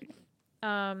cute.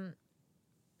 And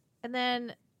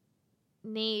then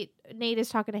Nate is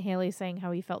talking to Haley, saying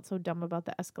how he felt so dumb about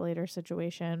the escalator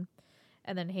situation.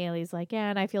 And then Haley's like,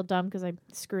 "Yeah, and I feel dumb because I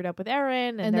screwed up with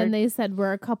Erin." And then they said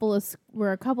we're a couple of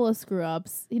screw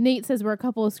ups. Nate says we're a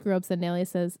couple of screw ups, and Haley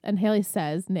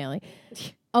says,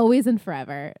 always and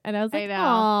forever. And I was I like, know.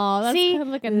 oh, that's See, kind of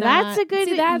like a that's nod. a good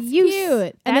See, that's use.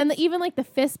 cute. And then That's- even like the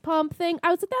fist pump thing,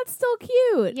 I was like, that's still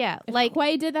cute. yeah, If like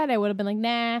Quay did that, I would have been like,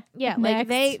 nah. yeah, like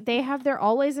next. they have their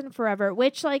always and forever.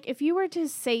 Which, like, if you were to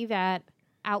say that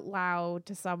out loud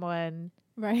to someone,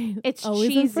 Right. it's always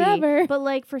cheesy. and forever. But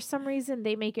like for some reason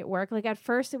they make it work. Like at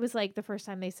first it was like the first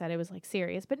time they said it was like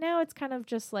serious, but now it's kind of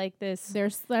just like this.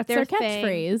 That's their their thing.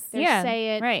 catchphrase. They Yeah,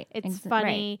 say it. right. It's Right.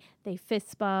 funny. They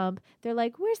fist bump. They're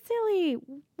like, "We're silly.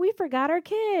 We forgot our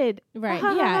kid. Right.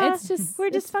 Yeah. It's just We're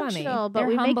it's funny. dysfunctional, but They're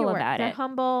we make it humble work. about They're it.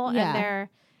 humble Yeah. and they're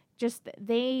just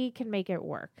they can make it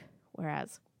work.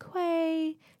 Whereas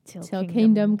Quay till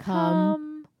Kingdom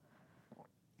Come.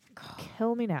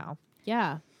 Kill me now.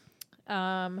 Yeah.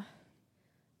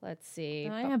 Let's see.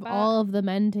 And I have all of the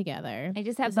men together. I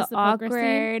just have Is the this the poker scene?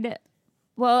 awkward.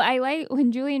 Well, I like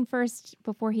when Julian first,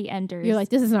 before he enters, You're like,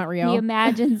 this is not he real.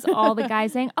 imagines all the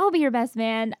guys saying, "I'll be your best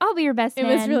man. I'll be your best It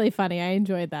man." was really funny. I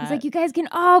enjoyed that. He's like, "You guys can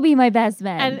all be my best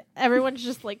man." and everyone's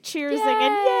just like cheersing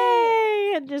and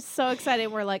yay and just so excited.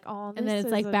 We're like, "Oh, and then this it's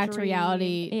is like a back to dream."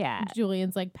 reality. Yeah.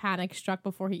 Julian's like panic struck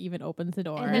before he even opens the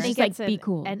door. And then then he's he like, gets "Be in,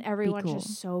 cool, and be everyone's cool."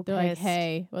 just so They're pissed like,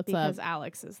 hey, what's because up?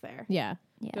 Alex is there. Yeah.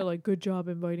 Yeah. They're like, "Good job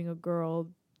inviting a girl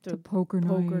to poker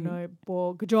night.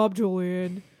 Well, good job,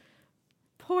 Julian."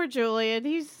 Poor Julian.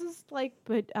 He's just like,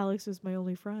 "But Alex is my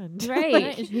only friend."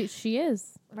 Right. She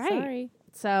is. Right. Sorry.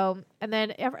 So, and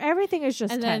then everything is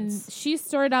just And tense. then she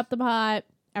stirred up the pot.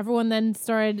 Everyone then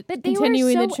started But they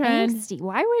continuing were so the trend. angsty.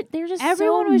 Why were they just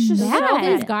Everyone so was just so mad? All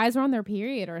these mad. guys were on their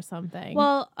period or something.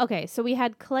 Well, okay, so we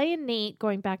had Clay and Nate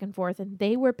going back and forth, and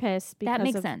they were pissed because That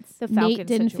makes of sense. the Falcon Nate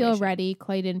didn't feel situation. ready.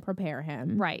 Clay didn't prepare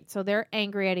him. Right, so they're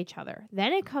angry at each other.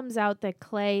 Then it comes out that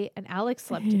Clay and Alex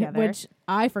slept together. Which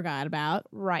I forgot about.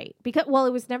 Right, because well,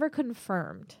 it was never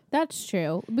confirmed. That's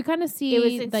true. We kind of see It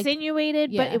was like, insinuated,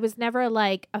 but yeah. it was never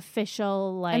like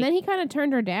official. Like, and then he kind of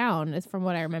turned her down, is from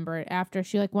what I remember. After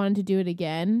she like wanted to do it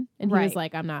again, and he was Right.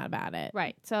 like, "I'm not about it."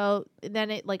 right, so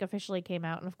then it like officially came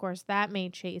out, and of course that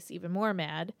made Chase even more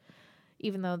mad,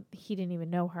 even though he didn't even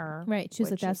know her. Right. She was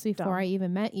like, Which "That's is before dumb. I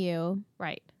even met you."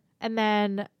 Right. And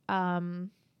then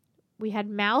we had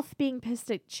Mouth being pissed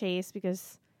at Chase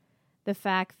because the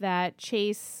fact that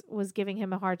Chase was giving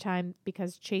him a hard time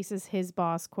because Chase is his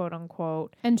boss, quote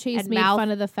unquote. And Chase And made Mouth-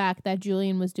 fun of the fact that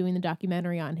Julian was doing the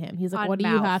documentary on him. He's like, On "What do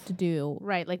you Mouth. have to do?"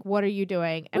 Right. Like, what are you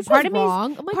doing? And Which part was of me's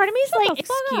wrong. I'm part of me's "Shut like, the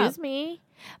fuck excuse up." me,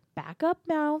 back up,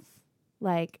 Mouth.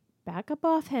 Like, back up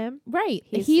off him. Right.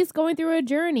 He's- He's going through a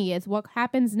journey. It's what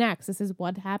happens next. This is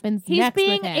what happens He's next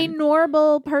being with a him.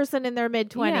 normal person in their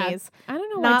mid-20s. I don't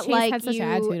know not why Chase like had such you an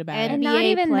attitude about and it. And not NBA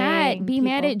even that. playing Be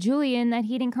mad people. at Julian that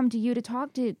he didn't come to you to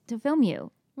talk to film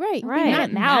you. Right. Right.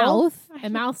 Not Mouth. Mouth.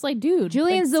 And Mouth's like, dude.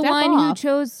 Julian's like, the step one off. who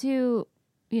chose to,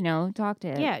 talk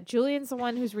to. Yeah, Julian's the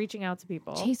one who's reaching out to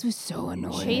people. Chase was so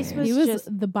annoying. Chase was He was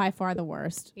just by far the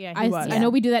worst. Yeah, I, he was. I know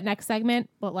we do that next segment,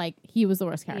 but like he was the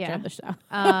worst character Yeah. of the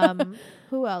show.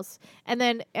 Who else? And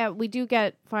then we do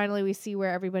get finally we see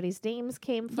where everybody's names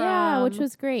came from. Yeah, which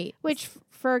was great. which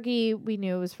Fergie we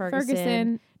knew it was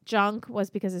Ferguson. Junk was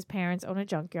because his parents own a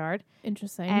junkyard.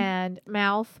 Interesting. And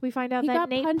Mouth, we find out He that got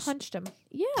Nate punched. punched him.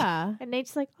 yeah. And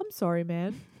Nate's like, I'm sorry,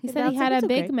 man. He And said he Mouth's had like, a "It's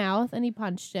big okay." mouth and he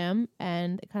punched him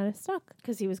and it kind of stuck.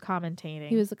 Because he was commentating.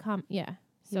 He was a He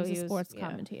So was he a was- sports yeah.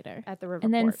 commentator. at the river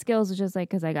And then port. Skills was just like,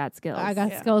 because I got skills. I got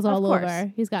Yeah. skills Of all course.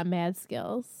 over. He's got mad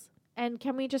skills. And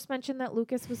can we just mention that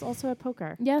Lucas was also at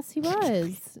poker? Yes, he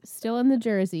was. Still in the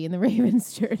jersey, in the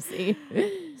Ravens jersey.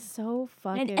 So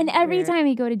fucking and every weird. time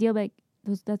he go to deal, like,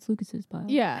 that's Lucas's pile.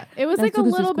 Yeah. It was That's like a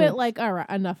Lucas's little bit quote. like, all right,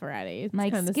 enough already. It's I'm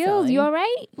like, kinda Skills, silly. you all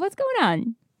right? What's going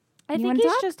on? I You think wanna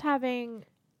he's talk? just having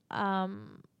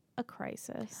a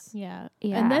crisis. Yeah.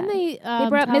 Yeah. And then they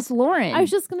brought Miss Lauren. I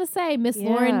was just going to say, Miss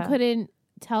Lauren Yeah. couldn't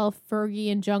tell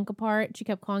Fergie and Junk apart. She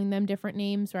kept calling them different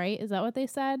names, right? Is that what they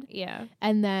said? Yeah.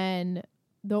 And then,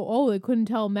 they couldn't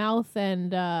tell Mouth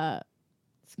and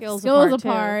Skills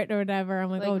apart or whatever. I'm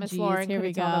like, Like oh, Miss geez, Lauren here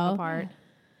we couldn't tell them go. apart.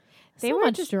 So They were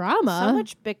much just drama. So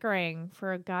much bickering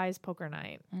for a guy's poker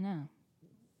night. I know.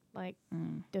 Like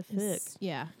Mm. the fuck.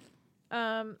 Yeah.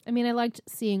 I I mean, I liked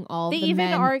seeing all They the even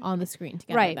men on the screen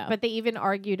together. right, though. but they even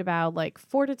argued about like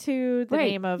fortitude, the Right.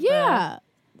 name of yeah.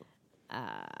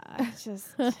 it's just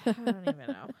I don't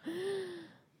even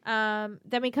know.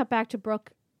 Then we cut back to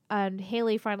Brooke, and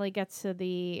Haley finally gets to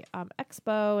the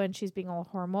expo, and she's being all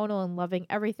hormonal and loving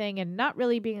everything, and not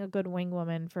really being a good wing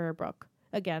woman for Brooke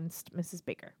against Mrs.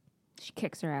 Baker. She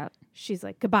kicks her out. She's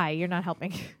like, "Goodbye, you're not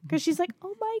helping," because she's like,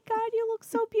 "Oh my god, you look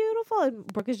so beautiful," and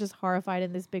Brooke is just horrified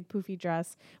in this big poofy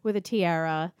dress with a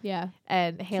tiara, Yeah.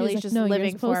 and She was Haley's like, just no, living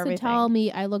you're supposed for everything. to tell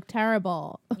me I look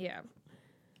terrible. Yeah.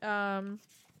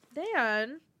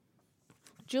 Then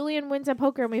Julian wins at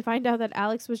poker, and we find out that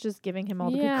Alex was just giving him all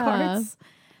the Yeah. good cards.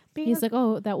 Being He's like,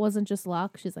 oh, that wasn't just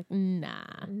luck. She's like, nah.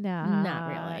 nah, not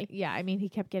really. Yeah, I mean, he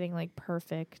kept getting like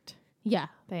perfect Yeah.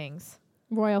 things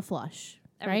Royal flush.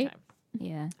 every right? time.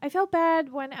 Yeah. I felt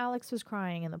bad when Alex was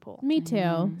crying in the pool. Me too.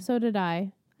 Mm. So did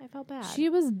I. I felt bad. She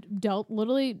was dealt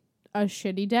literally a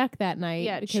shitty deck that night.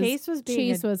 Yeah, because Chase was being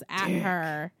Chase a was at dick.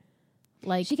 her.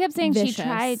 Like She kept saying vicious. she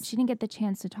tried. She didn't get the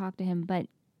chance to talk to him, but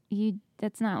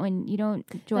that's not when you don't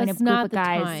join That's a group not of the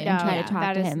guys time. and try No, to talk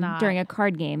that to is him not. during a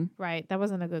card game. right. That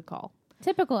wasn't a good call.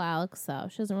 Typical Alex, though.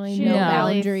 She doesn't really She know didn't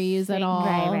really boundaries at think- all.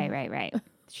 Right.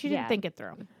 She didn't Yeah. think it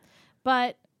through.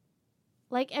 But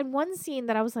like, and one scene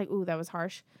that I was like, ooh, that was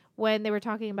harsh. When they were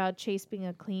talking about Chase being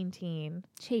a clean teen.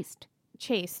 Chased.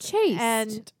 Chased. Chased. And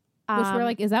Which we're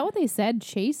like, is that what they said?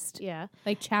 Chased? yeah.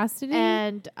 Like chastity?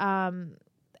 And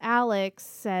Alex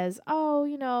says, "Oh,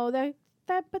 you know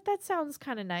but that sounds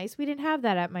kind of nice. We didn't have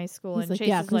that at my school." He's and like, Chase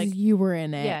yeah, is because like, you were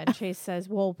in it. "Yeah." And Chase says,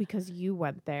 "Well, because you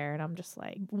went there." And I'm just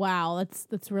like, Wow,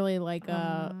 that's really like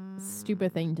a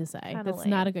stupid thing to say. kinda That's lame.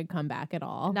 not a good comeback at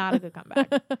all. not a good comeback.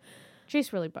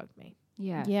 Chase really bugged me.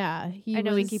 Yeah. Yeah, I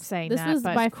know we keep saying this that, was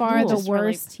but by far the just really-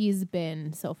 worst he's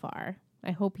been so far.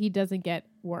 I hope he doesn't get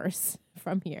worse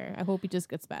from here. I hope he just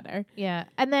gets better. Yeah.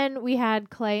 And then we had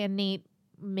Clay and Nate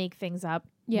make things up.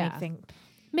 Yeah.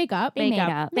 Make up. They made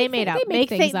up. They Make made thi- up. they make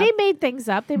things up. They made things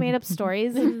up. They made up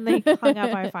stories and they hung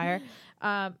out by a fire.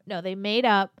 No, they made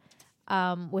up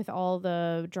with all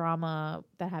the drama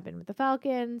that happened with the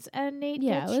Falcons, and Nate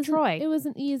Yeah, gets it was Troy. It was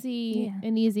an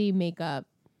easy makeup,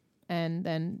 and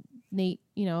then Nate,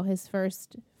 his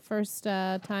first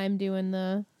time doing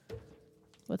the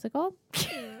what's it called?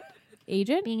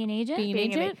 Agent. Being an agent? Being an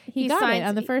Being an agent. a- He he got signs- it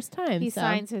on the first time. he so.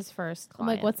 signs his first I'm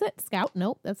client. like, what's it? Scout?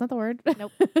 Nope, that's not the word.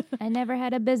 Nope. I never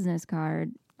had a business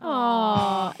card.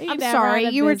 Aw, you I'm never sorry.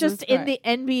 had a You were business just in card. the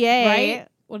NBA. right?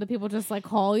 What do people just like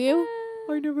call you?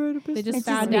 I never had a business. They just It just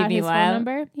found made out me his phone laugh.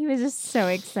 number. He was just so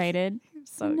excited.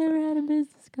 so I never had a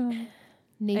business card.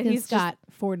 Nathan he's Scott,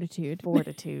 fortitude.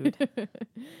 fortitude.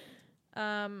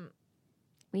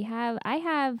 I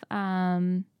have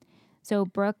so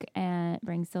Brooke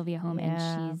brings Sylvia home Yeah.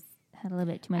 and she's had a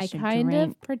little bit too much I to kind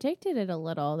drink. of predicted it a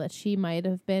little that she might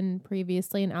have been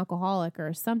previously an alcoholic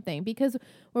or something, because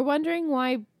we're wondering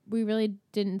why we really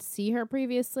didn't see her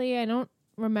previously. I don't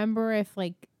remember if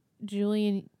like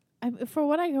Julian, for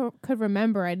what I could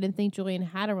remember, I didn't think Julian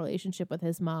had a relationship with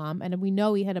his mom, and we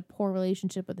know he had a poor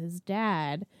relationship with his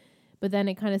dad, but then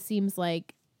it kind of seems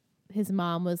like his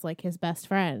mom was like his best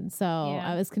friend, so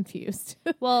Yeah. I was confused.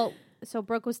 Well, so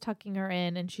Brooke was tucking her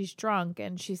in and she's drunk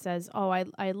and she says, "Oh,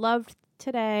 I loved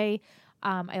today.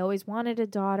 I always wanted a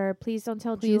daughter. Please don't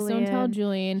tell Please Julian." don't tell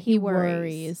Julian. He He worries.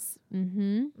 worries.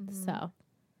 Mm-hmm. So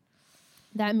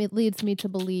that leads me to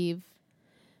believe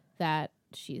that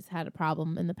she's had a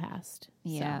problem in the past.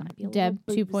 Yeah. So, Deb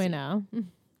 2.0.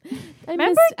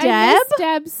 Remember I Deb? miss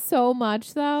Deb so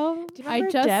much, though. Do you remember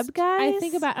Deb, I guys?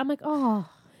 think about. I'm like, oh,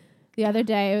 The other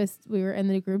day, we were in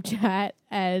the group chat,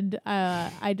 and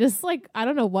I just like I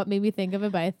don't know what made me think of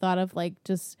it, but I thought of like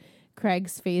just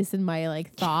Craig's face in my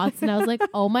like thoughts, and I was like,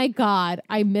 oh my god,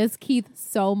 I miss Keith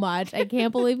so much. I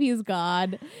can't believe he's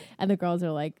gone. And the girls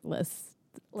are like, Liz,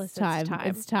 it's time.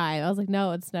 It's time. I was like,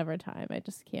 no, it's never time. I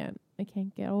just can't. I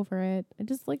can't get over it. I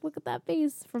just like look at that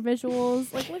face for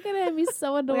visuals. Like look at him. He's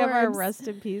so We have our adorable. rest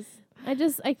in peace. I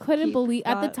couldn't Keith believe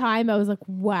at the thought- time. I was like,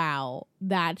 wow,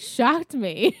 that shocked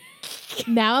me.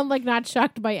 Now I'm like not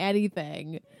shocked by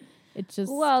anything. It's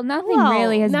just Well, nothing Well,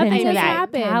 really has been nothing to has that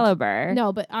happened. caliber.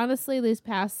 no, but honestly, these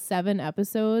past 7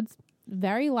 episodes,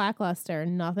 very lackluster.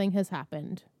 Nothing has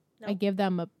happened. I Nope. give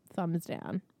them a thumbs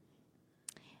down.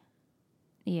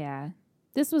 Yeah,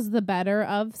 This was the better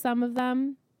of some of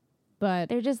them, but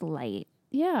they're just light.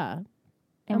 yeah,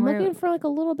 And I'm we're- looking for like a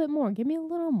little bit more. Give me a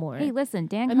little more. Hey, listen,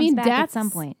 Dan I comes mean, back at some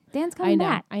that's- point. Dan's I coming know,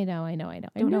 back. I know.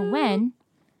 Don't know when,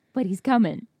 but he's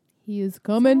coming. He is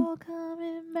coming. All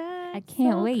coming back. I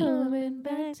can't all wait. coming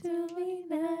back to me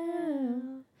now.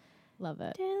 Love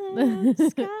it. The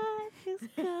sky is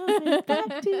coming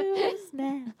back to us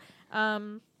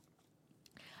now.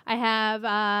 I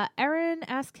have Erin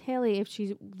asked Haley if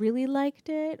she really liked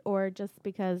it or just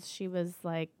because she was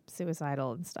like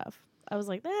suicidal and stuff. I was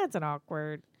like, that's an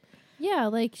awkward. Yeah,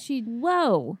 like she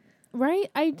Whoa. right.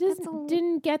 I just That's a-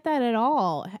 didn't get that at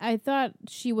all. I thought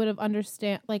she would have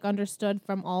understood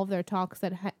from all of their talks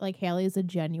that like Haley is a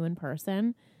genuine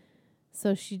person.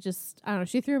 So she just I don't know.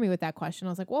 She threw me with that question.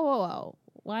 I was like, whoa.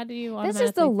 Why do you? That's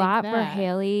just a automatically think lot for that?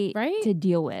 Haley Right? to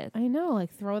deal with. I know.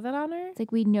 Like throw that on her. It's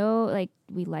like we know, like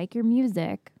we like your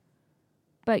music,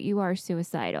 but you are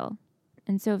suicidal,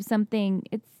 and so if something,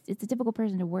 it's a difficult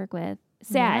person to work with.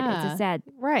 Sad. Yeah. It's a sad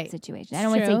Right. situation. It's I don't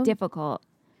want to say true. difficult,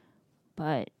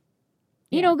 but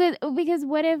you Yeah. know, because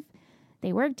what if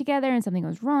they work together and something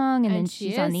goes wrong, and then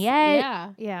she's on the edge?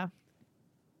 Yeah. Yeah.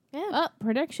 Yeah. Oh,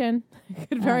 prediction.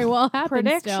 Could very well happen.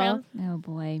 Prediction. Still. Oh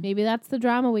boy, Maybe that's the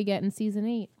drama we get in season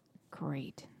 8.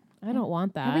 great. I don't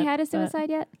want that. Have we had a but- suicide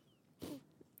yet?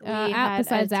 We had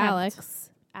besides attempt.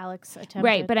 Alex, attempted.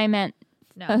 Right, but I meant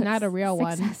no. not a real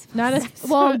one. Successful. Not a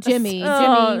well, Jimmy.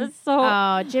 Oh, Jimmy, so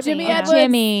Oh, Jimmy. Jimmy yeah. Edwards.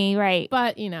 Jimmy, right?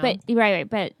 but you know, But right,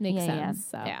 but makes yeah, sense.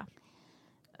 So. Yeah.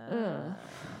 Ugh.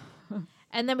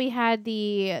 And then we had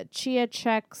the Chia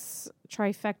Checks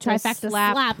trifecta, Trifecta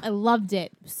slap. slap. I loved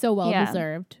it. So well Yeah.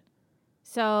 deserved.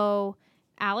 So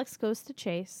Alex goes to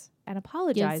Chase and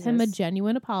apologizes. Gives him a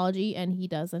genuine apology, and he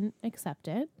doesn't accept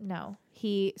it. no.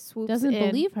 He swoops Doesn't in,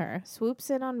 believe her. swoops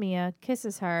in on Mia,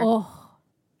 kisses her. Oh,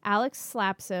 Alex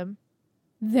slaps him.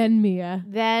 then Mia.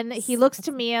 Then he looks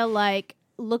to Mia like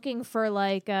looking for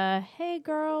like hey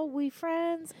girl, we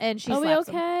friends, and she Are we slaps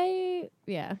him. okay?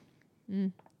 Yeah.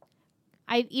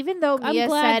 Even though I'm Mia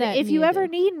glad said, that if you Mia ever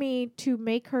did. need me to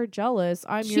make her jealous,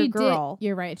 I'm She your girl. did.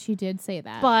 You're right. She did say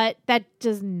that. But that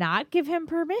does not give him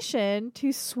permission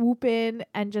to swoop in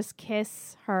and just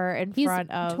kiss her in he's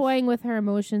front of. toying with her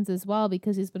emotions as well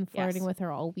because he's been flirting Yes. with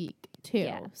her all week too.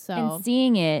 Yeah. So and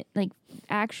seeing it, like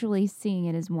actually seeing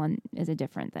it is a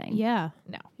different thing. yeah.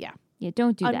 No, yeah, Yeah,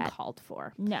 don't do that. uncalled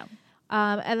for. No.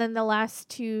 And then the last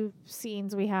 2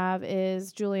 scenes we have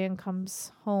is Julian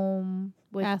comes home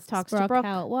with Asks talks Brooke to Brooke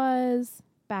how it was.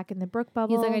 back in the Brooke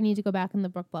bubble. He's like, I need to go back in the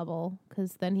Brooke bubble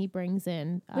because then he brings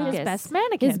in his Lucas. best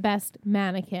mannequin. his best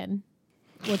mannequin,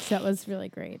 which that was really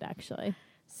great actually.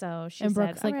 So she And said,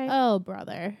 Brooke's like, "All right, oh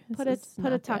brother, put this is a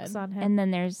not tux good." on him." And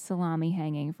then there's salami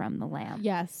hanging from the lamp.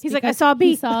 Yes, He's like, "I because saw a bee."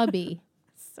 He saw a bee.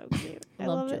 so cute. I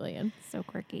Love love it. Julian. So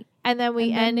quirky. And then we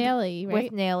And then end Nelly, right?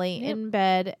 with Nelly Yep. in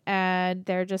bed, and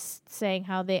they're just saying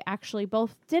how they actually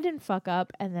both didn't fuck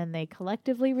up, and then they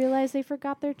collectively realize they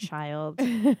forgot their child.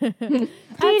 Some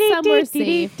were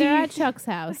safe. They're at Chuck's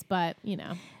house, but you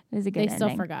know It was a good they still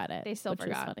ending. forgot it. They still which was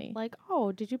forgot. funny. Like,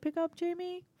 oh, did you pick up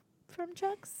Jamie from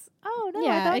Chuck's? Oh no, I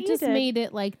yeah, thought it you just did. made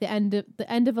it like the end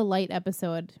of a light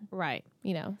episode. Right,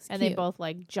 You know, it's and they cute. both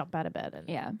like jump out of bed and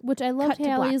Yeah. Which I loved cut to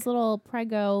Haley's black. little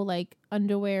prego like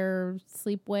underwear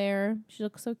sleepwear. She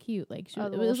looked so cute. Like she, Oh,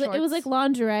 it the was little like, it was like shorts.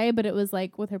 lingerie, but it was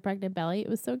like with her pregnant belly. It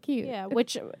was so cute. yeah,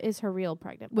 which is her real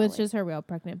pregnant, Which belly. is her real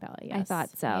pregnant belly. Yes. I thought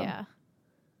so. yeah,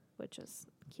 which is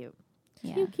cute.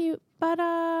 Yeah. Cute. But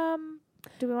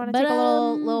do we want to But, take a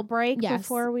little break yes.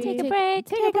 before we Take a break.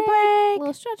 take a break?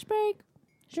 Little stretch break.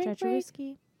 Drink Stretch a break.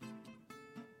 whiskey.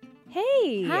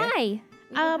 Hey, Hi.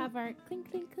 We Um, have our clink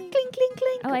clink clink. clink clink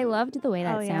clink. Oh, I loved the way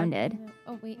that Oh, yeah. sounded.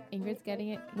 Oh wait, Ingrid's getting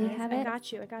it. We have I it. got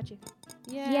you. I got you.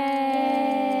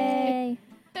 Yay.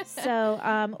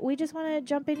 So we just want to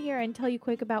jump in here and tell you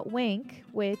quick about Wink,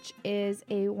 which is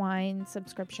a wine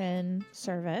subscription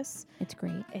service. It's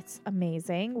great. It's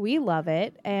amazing. We love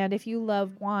it. And if you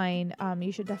love wine,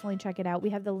 you should definitely check it out. We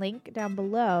have the link down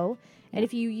below. And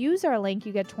if you use our link,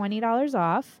 you get $20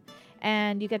 off.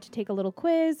 And you get to take a little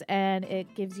quiz, and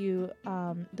it gives you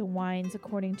the wines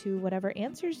according to whatever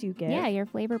answers you give. Yeah, your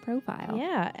flavor profile.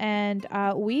 Yeah, and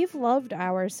we've loved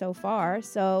ours so far.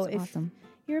 So It's if awesome.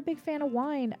 you're a big fan of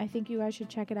wine, I think you guys should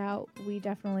check it out. We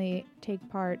definitely take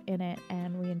part in it,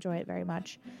 and we enjoy it very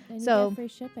much. And So- you get free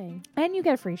shipping. And you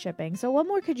get free shipping. So what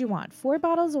more could you want? 4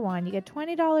 bottles of wine. You get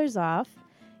 $20 off,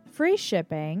 free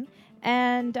shipping,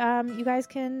 and you guys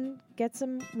can get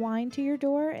some wine to your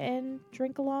door and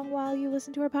drink along while you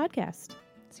listen to our podcast.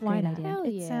 It's a Why great not? idea. Hell It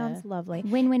yeah. sounds lovely.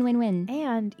 Win, win, win, win.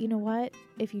 And you know what?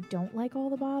 If you don't like all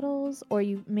the bottles, or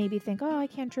you maybe think, oh, I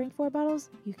can't drink 4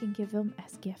 bottles, you can give them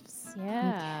as gifts. You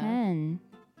Yeah. can.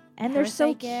 And they're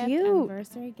so Birthday gift, cute.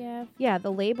 Anniversary gift. Yeah,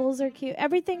 the labels are cute.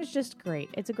 Everything's just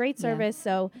great. It's a great Yeah. service.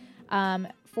 So,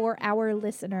 for our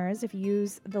listeners, if you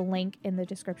use the link in the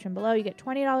description below, you get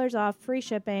 $20 off, free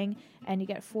shipping, and you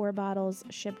get 4 bottles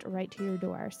shipped right to your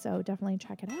door. So definitely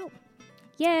check it out.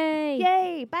 Yay.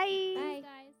 Yay! Bye. Bye.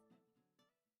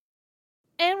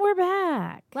 And we're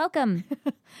back. Welcome.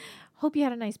 Hope you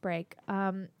had a nice break.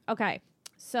 Okay,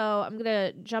 so I'm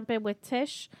gonna jump in with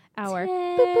Tish. Our Tish.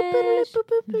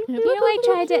 You know, I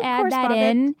tried to add that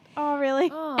in, Oh,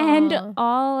 really? and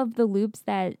all of the loops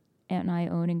that Aunt and I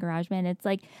own in GarageBand, it's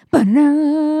like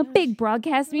ba-da, big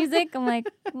broadcast music. I'm like,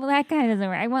 well, that kind of doesn't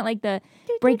work. I want like the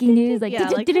breaking news, like yeah,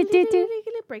 like do-do-do-do-do.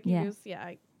 breaking Yeah. news.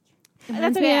 Yeah,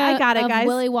 Reminds that's me okay. I got it, of guys.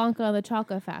 Willy Wonka and the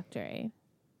Chocolate Factory.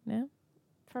 No,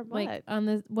 For what? like on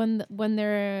the when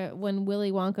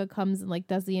Willy Wonka comes and like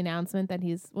does the announcement that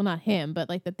he's, well, not him, but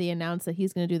like that they announce that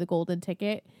he's going to do the golden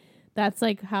ticket. That's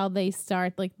like how they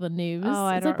start like the news. Oh,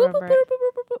 I It's don't like, boop, boop, remember boop,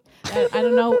 boop, boop, boop. I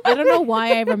don't know. I don't know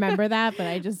why I remember that, but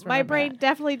I just My remember brain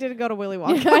definitely didn't go to Willy that.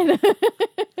 Wonka. Kind of.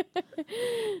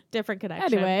 Different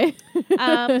connection. Anyway,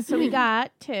 So we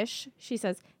got Tish. She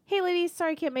says, "Hey, ladies,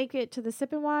 sorry I can't make it to the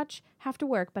sip and watch. Have to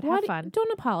work, but have What? fun."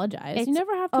 Don't apologize. It's- You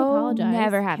never have to oh, apologize.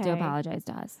 Never have to Okay. apologize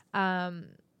to us.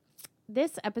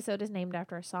 This episode is named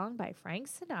after a song by Frank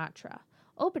Sinatra.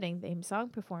 Opening theme song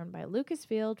performed by Lucas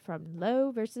Field from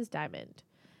Lowe vs. Diamond.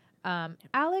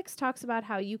 Alex talks about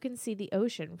how you can see the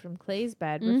ocean from Clay's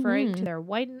bed, referring to their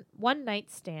one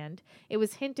night stand. It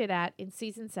was hinted at in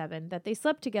season 7 that they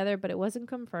slept together, but it wasn't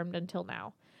confirmed until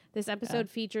now. This episode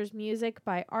features music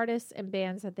by artists and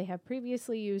bands that they have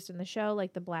previously used in the show,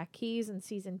 like the Black Keys in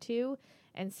season 2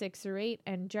 and 6 or 8,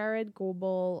 and Jared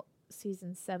Goebel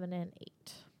season 7 and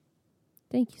 8.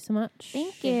 Thank you so much.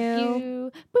 Thank Thank you.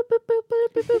 you. Boop, boop, boop,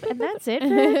 boop, boop, boop. And that's it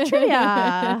for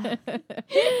trivia.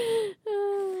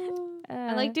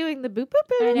 I like doing the boop, boop,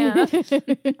 boop. I know.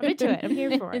 I'm into it. I'm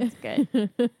here for it. It's good.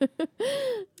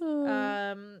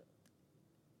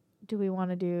 Do we want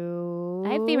to do...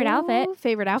 I have favorite outfit.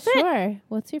 Favorite outfit? Sure.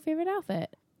 What's your favorite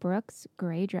outfit? Brooke's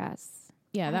gray dress.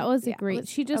 Yeah, that was a Yeah, great.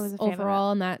 She I just was a fan of that.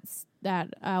 overall in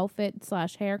that outfit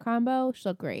 / hair combo, she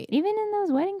looked great. Even in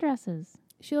those wedding dresses.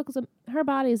 She looks. Her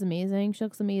body is amazing. She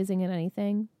looks amazing in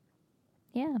anything.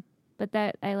 Yeah. But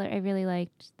that I really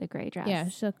liked the gray dress. Yeah,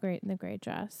 she looked great in the gray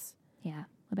dress. Yeah.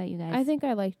 What about you guys? I think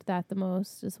I liked that the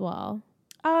most as well.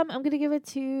 I'm going to give it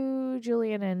to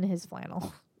Julian and his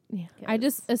flannel. Yeah. I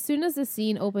just, as soon as the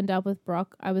scene opened up with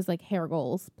Brooke, I was like, hair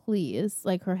goals, please.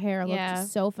 Like, her hair looked Yeah.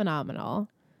 just so phenomenal.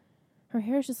 Her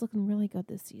hair is just looking really good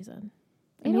this season.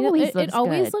 It always it looks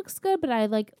always good. looks good, but I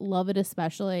like love it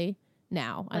especially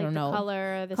now. I Like don't know. the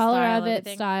color, the Color style, of it,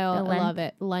 everything. style, The I love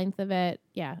it. Length of it.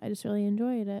 Yeah, I just really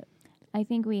enjoyed it. I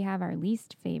think we have our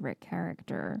least favorite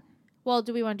character. Well,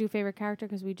 do we want to do favorite character?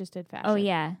 Because we just did fashion. Oh,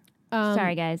 yeah.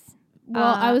 Sorry, guys.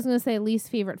 Well, I Uh, was going to say least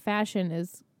favorite fashion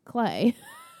is Clay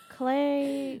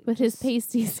Clay. with his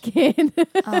pasty skin.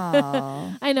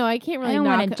 Oh. I know I can't really I don't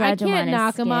wanna knock. judge I him on can't his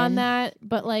knock him on skin. that,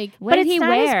 but like What but did it's he not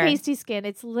wear? his pasty skin.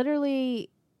 It's literally...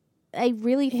 I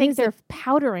really think His- they're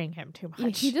powdering him too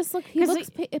much. he just he 'Cause looks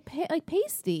like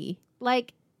pasty.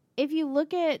 Like, if you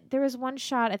look at, there was one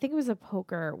shot, I think it was a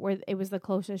poker, where it was the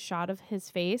closest shot of his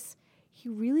face. He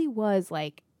really was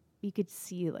like, you could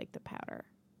see like the powder.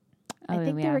 I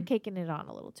think they yeah. were caking it on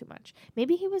a little too much.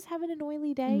 Maybe he was having an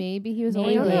oily day. Maybe he was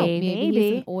Maybe. oily. Maybe he's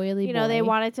Maybe. an oily. You know, they boy.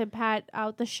 wanted to pat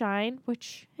out the shine,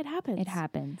 which it happens. It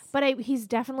happens. But he's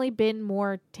definitely been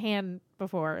more tan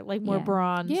before, like more Yeah.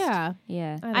 bronzed. Yeah,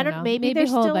 Yeah. I don't know. maybe they're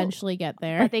he'll still- eventually get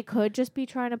there. But they could just be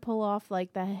trying to pull off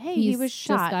like the, hey, he He's was just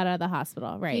shot. got out of the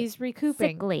hospital, right? He's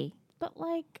recouping. Sickly. But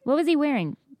like, What was he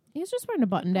wearing? He's just wearing a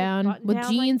button A down button with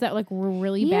down, jeans that were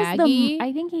really He has baggy.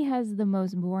 I think he has the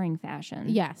most boring fashion.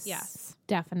 Yes. Yes.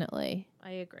 Definitely.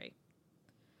 I agree.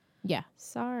 Yeah.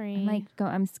 Sorry.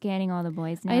 I'm scanning all the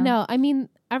boys now. I know. I mean,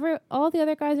 all the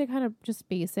other guys are kind of just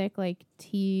basic, like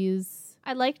tees.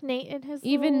 I like Nate in his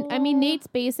Nate's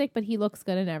basic, but he looks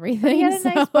good in everything. He had a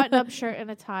nice so- button-up shirt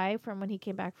and a tie from when he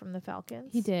came back from the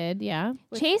Falcons. He did, yeah.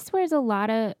 Chase wears a lot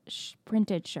of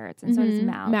printed shirts, and so does Mhm.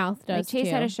 Mouth. Mouth does Like Chase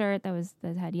too. had a shirt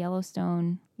that had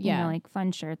Yellowstone. Yeah. Like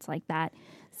fun shirts like that.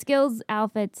 Skills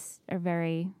outfits are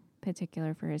very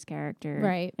particular for his character,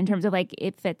 Right. In terms of like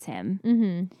it fits him,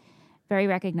 Mm-hmm. very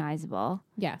recognizable.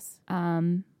 Yes.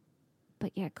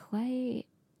 But yeah, Clay.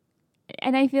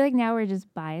 And I feel like now we're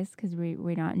just biased because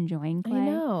we're not enjoying Clay. I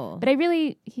know. But I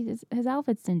really, his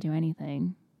outfits didn't do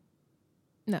anything.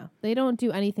 No, they don't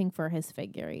do anything for his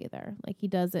figure either. Like he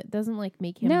doesn't like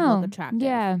make him No, look attractive.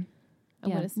 yeah, I'm yeah.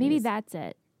 gonna Maybe sneeze. that's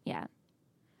it. Yeah,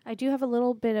 I do have a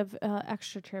little bit of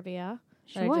extra trivia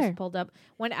that I sure. just pulled up.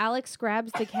 When Alex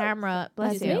grabs the camera,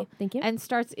 bless Excuse you, me? Thank you. and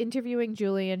starts interviewing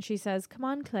Julie, and she says, "Come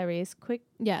on, Clarice, quick,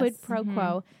 Yes. quid pro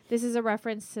quo." This is a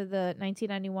reference to the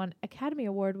 1991 Academy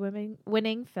Award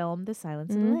winning film *The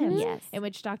Silence of the Lambs*, Yes. in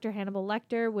which Dr. Hannibal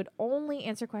Lecter would only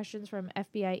answer questions from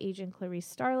FBI agent Clarice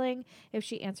Starling if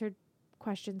she answered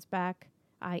questions back,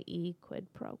 i.e.,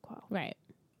 quid pro quo. Right.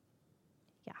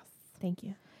 Yes. Thank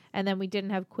you. And then we didn't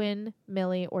have Quinn,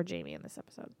 Millie, or Jamie in this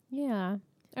episode. Yeah.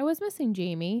 I was missing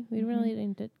Jamie. We really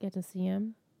didn't get to see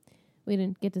him. We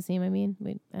didn't get to see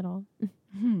him, at all.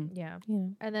 Yeah. Yeah.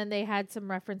 And then they had some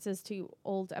references to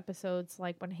old episodes,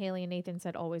 like when Haley and Nathan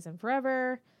said always and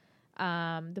forever.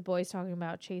 The boys talking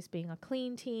about Chase being a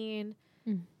clean teen.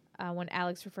 Mm. When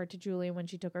Alex referred to Julie when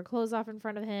she took her clothes off in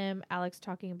front of him. Alex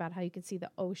talking about how you could see the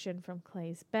ocean from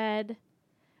Clay's bed.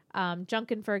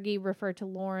 Junk and Fergie refer to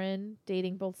Lauren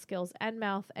dating both Skills and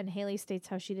Mouth. And Haley states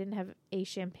how she didn't have a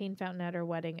champagne fountain at her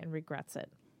wedding and regrets it.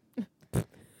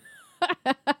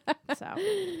 So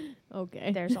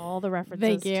Okay. there's all the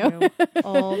references Thank you. to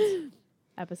old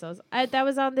episodes. That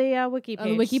was on the wiki page.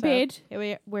 On the wiki so page?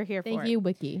 we're here for Thank it. you,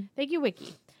 Wiki. Thank you,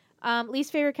 Wiki.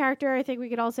 Least favorite character, I think we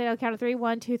could all say it on the count of 3.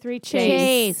 1, 2, 3.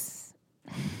 Chase.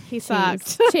 He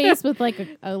sucked. Chase with like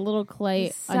a little Clay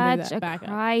He's under such that a back.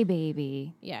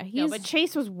 crybaby. Yeah, No, he's but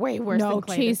Chase was way worse than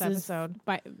Clay Chase this is episode.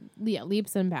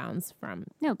 leaps and bounds from.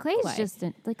 No, Clay's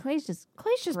Clay. Clay's just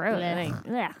Clay's just gross. blending.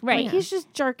 Yeah, Right. right. He's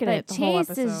just jerking it But the whole Chase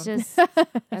episode. is just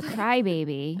a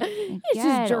crybaby. He's just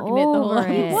Get jerking it the whole over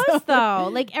episode. He it. was, though.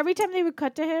 Like, every time they would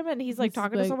cut to him and he's, like,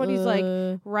 talking to someone, he's, like,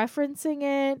 "Uh." referencing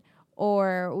it.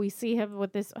 Or we see him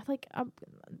with this, like,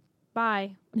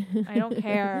 bye. I don't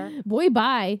care. Boy,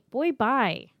 bye. Boy,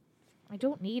 bye. I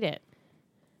don't need it.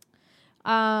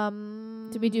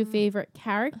 Did we do favorite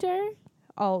character?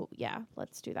 Oh, yeah.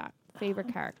 Let's do that.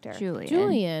 Favorite character.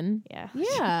 Julian. Yeah.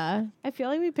 Yeah. I feel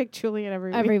like we pick Julian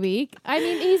every week. Every week. I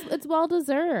mean, it's well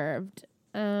deserved.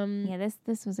 Yeah,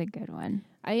 this was a good one.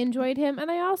 I enjoyed him,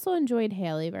 and I also enjoyed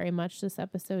Haley very much this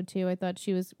episode too. I thought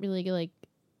she was really like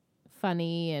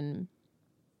funny and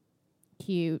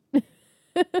cute,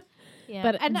 Yeah.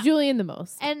 but Julian the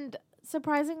most. And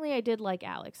surprisingly, I did like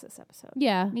Alex this episode.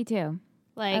 Yeah, Me too.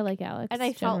 Like, I like Alex, and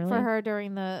I felt for generally. her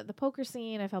during the poker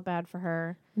scene. I felt bad for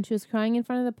her. when she was crying in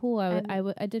front of the pool. And-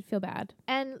 I did feel bad.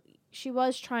 And she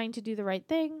was trying to do the right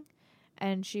thing.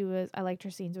 And I liked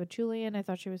her scenes with Julian. I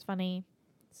thought she was funny.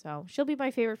 So she'll be my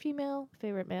favorite female,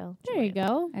 favorite male. There you Julian.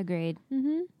 go. Agreed.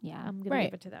 Mm-hmm. Yeah. I'm going to Right.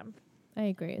 give it to them. I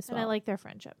agree as well. And I like their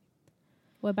friendship.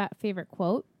 What about favorite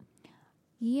quote?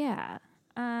 Yeah.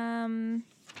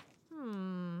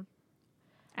 Hmm.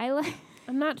 I like.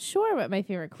 I'm not sure what my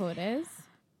favorite quote is.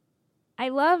 I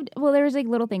loved. Well, there was like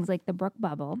little things like the Brook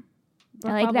Bubble.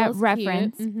 I like that Bubble's cute.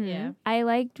 reference. Mhm. Yeah. I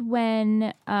liked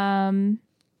when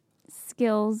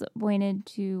Skills pointed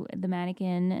to the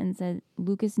mannequin and said,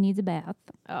 "Lucas needs a bath."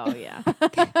 Oh, yeah.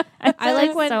 I I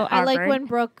like when so I like awkward. when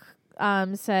Brooke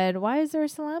said, "Why is there a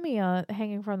salami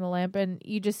hanging from the lamp?" And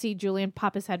you just see Julian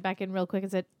pop his head back in real quick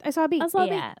and said, "I saw a bee." I saw a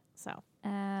bee. Yeah. So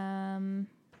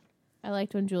I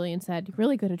liked when Julian said, "You're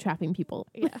really good at trapping people."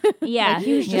 yeah, Yeah. Like,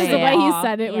 he was Just just the way he Aw.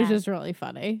 said it was Yeah. just really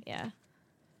funny. yeah.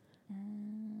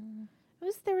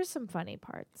 There was some funny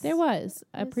parts. There was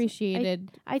There's-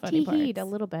 appreciated. I funny tee-heed a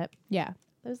parts. little bit. Yeah,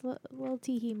 There's little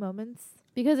tee-hee moments.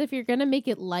 because if you're gonna make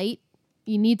it light,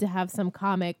 you need to have some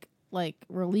comic like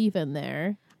relief in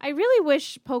there. I really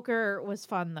wish poker was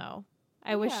fun though.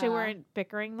 I wish they Yeah. weren't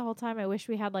bickering the whole time. I wish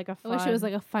we had like a I fun wish it was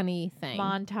like a funny thing.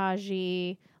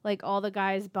 montagey, like all the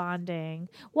guys bonding.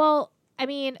 Well, I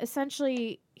mean,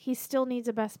 essentially, he still needs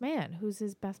a best man. Who's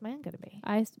his best man going to be?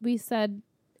 We said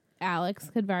Alex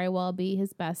could very well be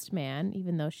his best man,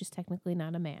 even though she's technically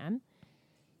not a man.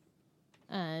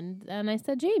 And I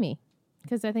said Jamie,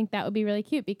 because I think that would be really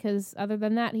cute, because other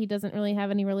than that, he doesn't really have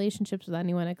any relationships with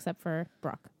anyone except for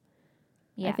Brooke.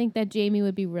 Yeah. I think that Jamie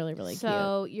would be really, really cute.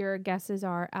 So your guesses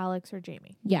are Alex or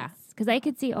Jamie? Yeah. Because I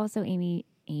could see also Amy.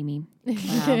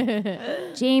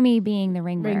 Wow. Jamie being the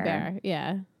ring bearer. Ring bearer,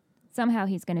 yeah. Somehow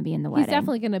he's going to be in the wedding. He's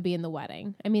definitely going to be in the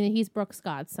wedding. I mean, he's Brooke's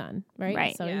godson, right?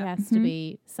 Right. So he Yeah. has to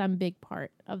be some big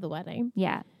part of the wedding.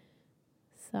 Yeah.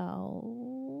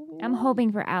 So I'm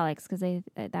hoping for Alex because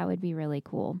that would be really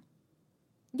cool.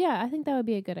 yeah, I think that would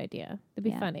be a good idea. It'd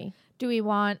be Yeah. funny. Do we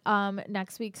want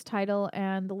next week's title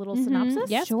and the little Mhm. synopsis?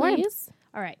 Yes, Sure. please.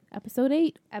 All right. Episode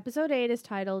 8. Episode 8 is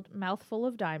titled "Mouthful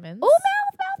of Diamonds." Oh,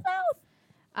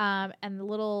 mouth. And the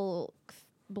little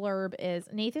blurb is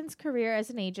Nathan's career as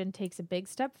an agent takes a big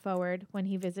step forward when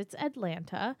he visits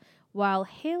Atlanta, while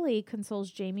Haley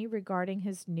consoles Jamie regarding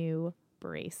his new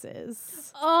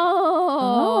braces.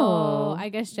 Oh. Oh. I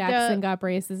guess Jackson got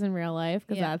braces in real life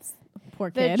because Yeah. that's poor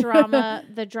The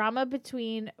kid. the drama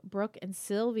between Brooke and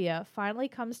Sylvia finally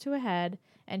comes to a head,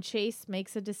 and Chase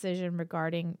makes a decision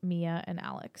regarding Mia and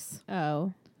Alex.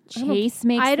 Oh. Chase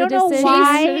makes I the don't know decision.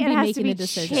 why shouldn't it be has to making be the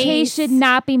decision. Chase should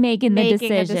not be making the making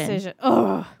decision. a decision.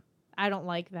 Ugh, I don't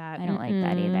like that. I don't like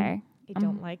that Mm-mm. either. I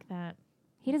don't like that.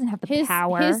 He doesn't have the His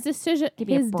power. His decision. Give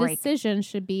me a His break. decision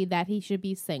should be that he should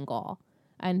be single,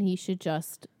 and he should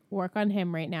just work on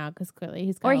him right now because clearly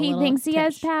he's got or a he little thinks he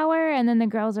has titch. power, and then the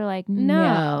girls are like,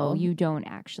 No. "No, you don't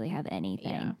actually have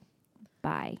anything." Yeah.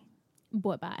 Bye.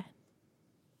 Boy, bye.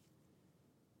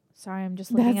 Sorry, I'm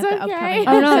just looking That's at the okay. upcoming.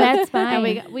 Oh no, that's And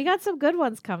fine. we got some good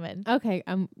ones coming. Okay,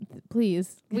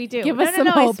 please. We do. Give no, us no, some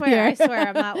no, hope I swear, I here. swear,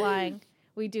 I'm not lying.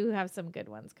 We do have some good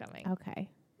ones coming. Okay,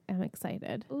 I'm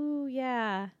excited. Ooh,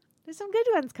 yeah. There's some good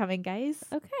ones coming, guys.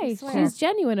 Okay, swear. she's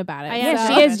genuine about it. I am Yeah,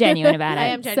 so- she is genuine about it. I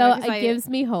am genuine. So 'cause it gives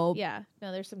me hope. Yeah.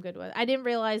 No, there's some good ones. I didn't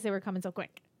realize they were coming so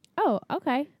quick. Oh,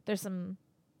 okay. There's some,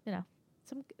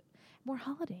 some more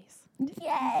holidays.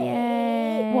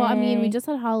 Yay. Well, I mean, we just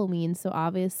had Halloween, so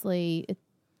obviously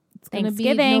it's going to be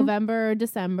Thanksgiving. November or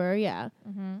December, yeah,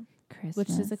 Mm-hmm. Christmas. which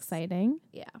is exciting.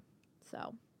 Yeah.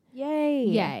 So, yay.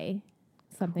 Yay.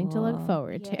 Something to look Cool.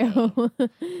 forward Yay.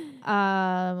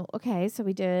 to. Okay, so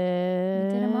we did.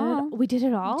 We did 'em all. We did it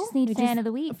We all. just need We fan just- of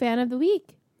the week. Fan of the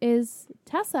week is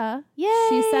Tessa. Yay!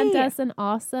 She sent us an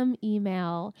awesome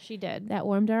email She did. that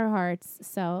warmed our hearts.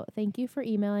 So thank you for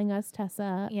emailing us,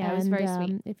 Tessa. Yeah, it was very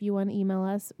sweet. If you want to email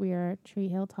us, we are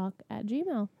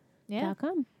treehilltalk@gmail.com. Yeah.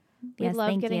 We Yes, love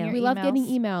thank getting you. your We love getting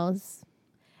emails. emails.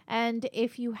 And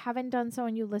if you haven't done so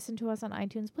and you listen to us on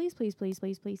iTunes, please, please, please,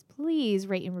 please, please, please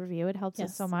rate and review. It helps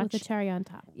us so much. With a cherry on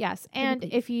top. Yes. Pretty And please.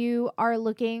 if you are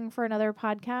looking for another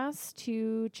podcast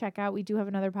to check out, we do have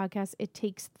another podcast. It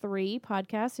Takes 3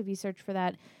 podcast. If you search for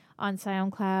that on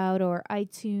SoundCloud or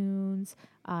iTunes,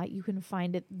 you can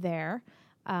find it there.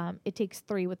 It Takes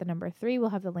 3 with the number 3. We'll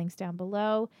have the links down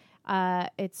below.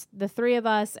 It's the 3 of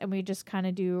us, and we just kind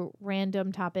of do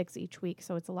random topics each week.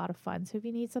 So it's a lot of fun. So if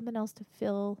you need something else to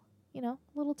fill, a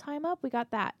little time up, we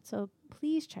got that. So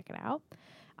please check it out.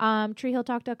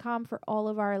 treehilltalk.com for all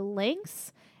of our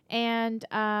links. And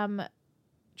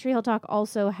Tree Hill Talk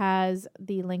also has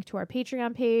the link to our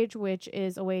Patreon page, which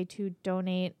is a way to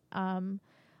donate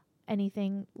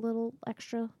anything little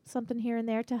extra, something here and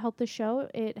there to help the show.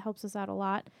 It helps us out a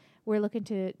lot. We're looking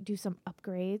to do some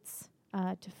upgrades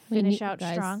to finish out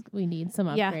guys, strong. We need some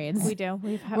upgrades. Yeah,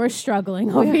 we do. We're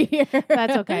struggling over here.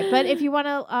 That's okay. But if you want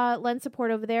to lend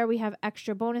support over there, we have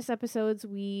extra bonus episodes.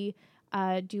 We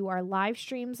do our live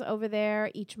streams over there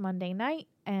each Monday night,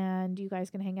 and you guys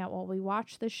can hang out while we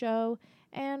watch the show.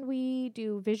 And we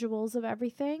do visuals of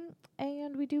everything,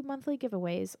 and we do monthly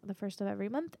giveaways the first of every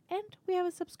month, and we have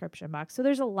a subscription box. So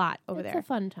there's a lot over It's there. a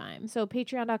fun time. So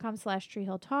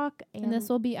patreon.com/treehilltalk. And this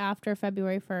will be after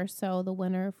February 1st, so the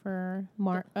winner for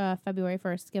February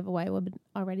 1st giveaway will be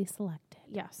already selected.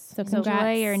 Yes. So Enjoy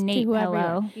congrats your to Nate whoever-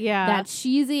 pillow. Yeah. That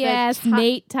cheesy the ass ti-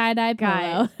 Nate tie-dye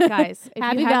pillow. Guys, if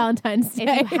Happy you have- Valentine's Day.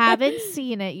 If you haven't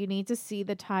seen it, you need to see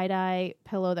the tie-dye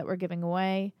pillow that we're giving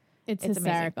away. it's it's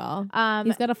amazing. hysterical. Um,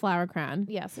 He's got a flower crown.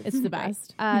 yes, It's the great.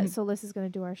 best. So Liz is going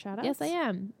to do our shout outs. Yes, I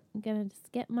am. I'm going to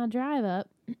just get my drive up.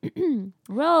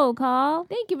 Roll call.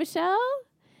 Thank you, Michelle.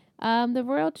 The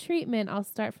royal treatment, I'll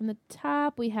start from the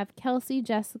top. We have Kelsey,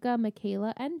 Jessica,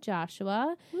 Michaela, and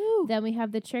Joshua. Woo. Then we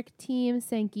have the trick team,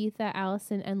 Sangeetha,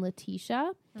 Allison, and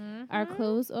Letitia. Our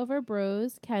close over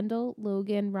bros, Kendall,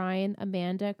 Logan, Ryan,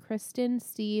 Amanda, Kristen,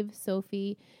 Steve,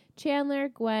 Sophie, Chandler,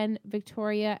 Gwen,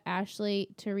 Victoria, Ashley,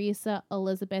 Teresa,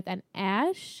 Elizabeth, and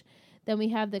Ash. Then we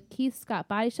have the Keith Scott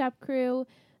Body Shop crew,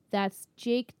 That's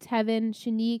Jake, Tevin,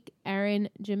 Shanique, Erin,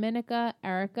 Jaminica,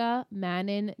 Erica,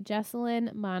 Manon,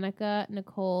 Jesselyn, Monica,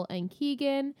 Nicole, and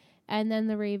Keegan. And then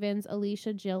the Ravens,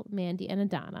 Alicia, Jill, Mandy, and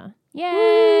Adana. Yay!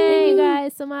 Thank you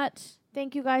guys so much.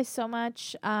 Thank you guys so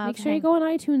much. Make sure you go on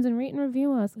iTunes and rate and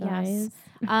review us, guys.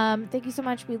 Yes. Thank you so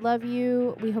much. We love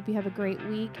you. We hope you have a great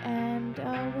week, and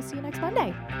we'll see you next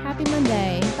Monday. Happy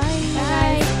Monday. Bye.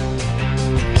 Bye.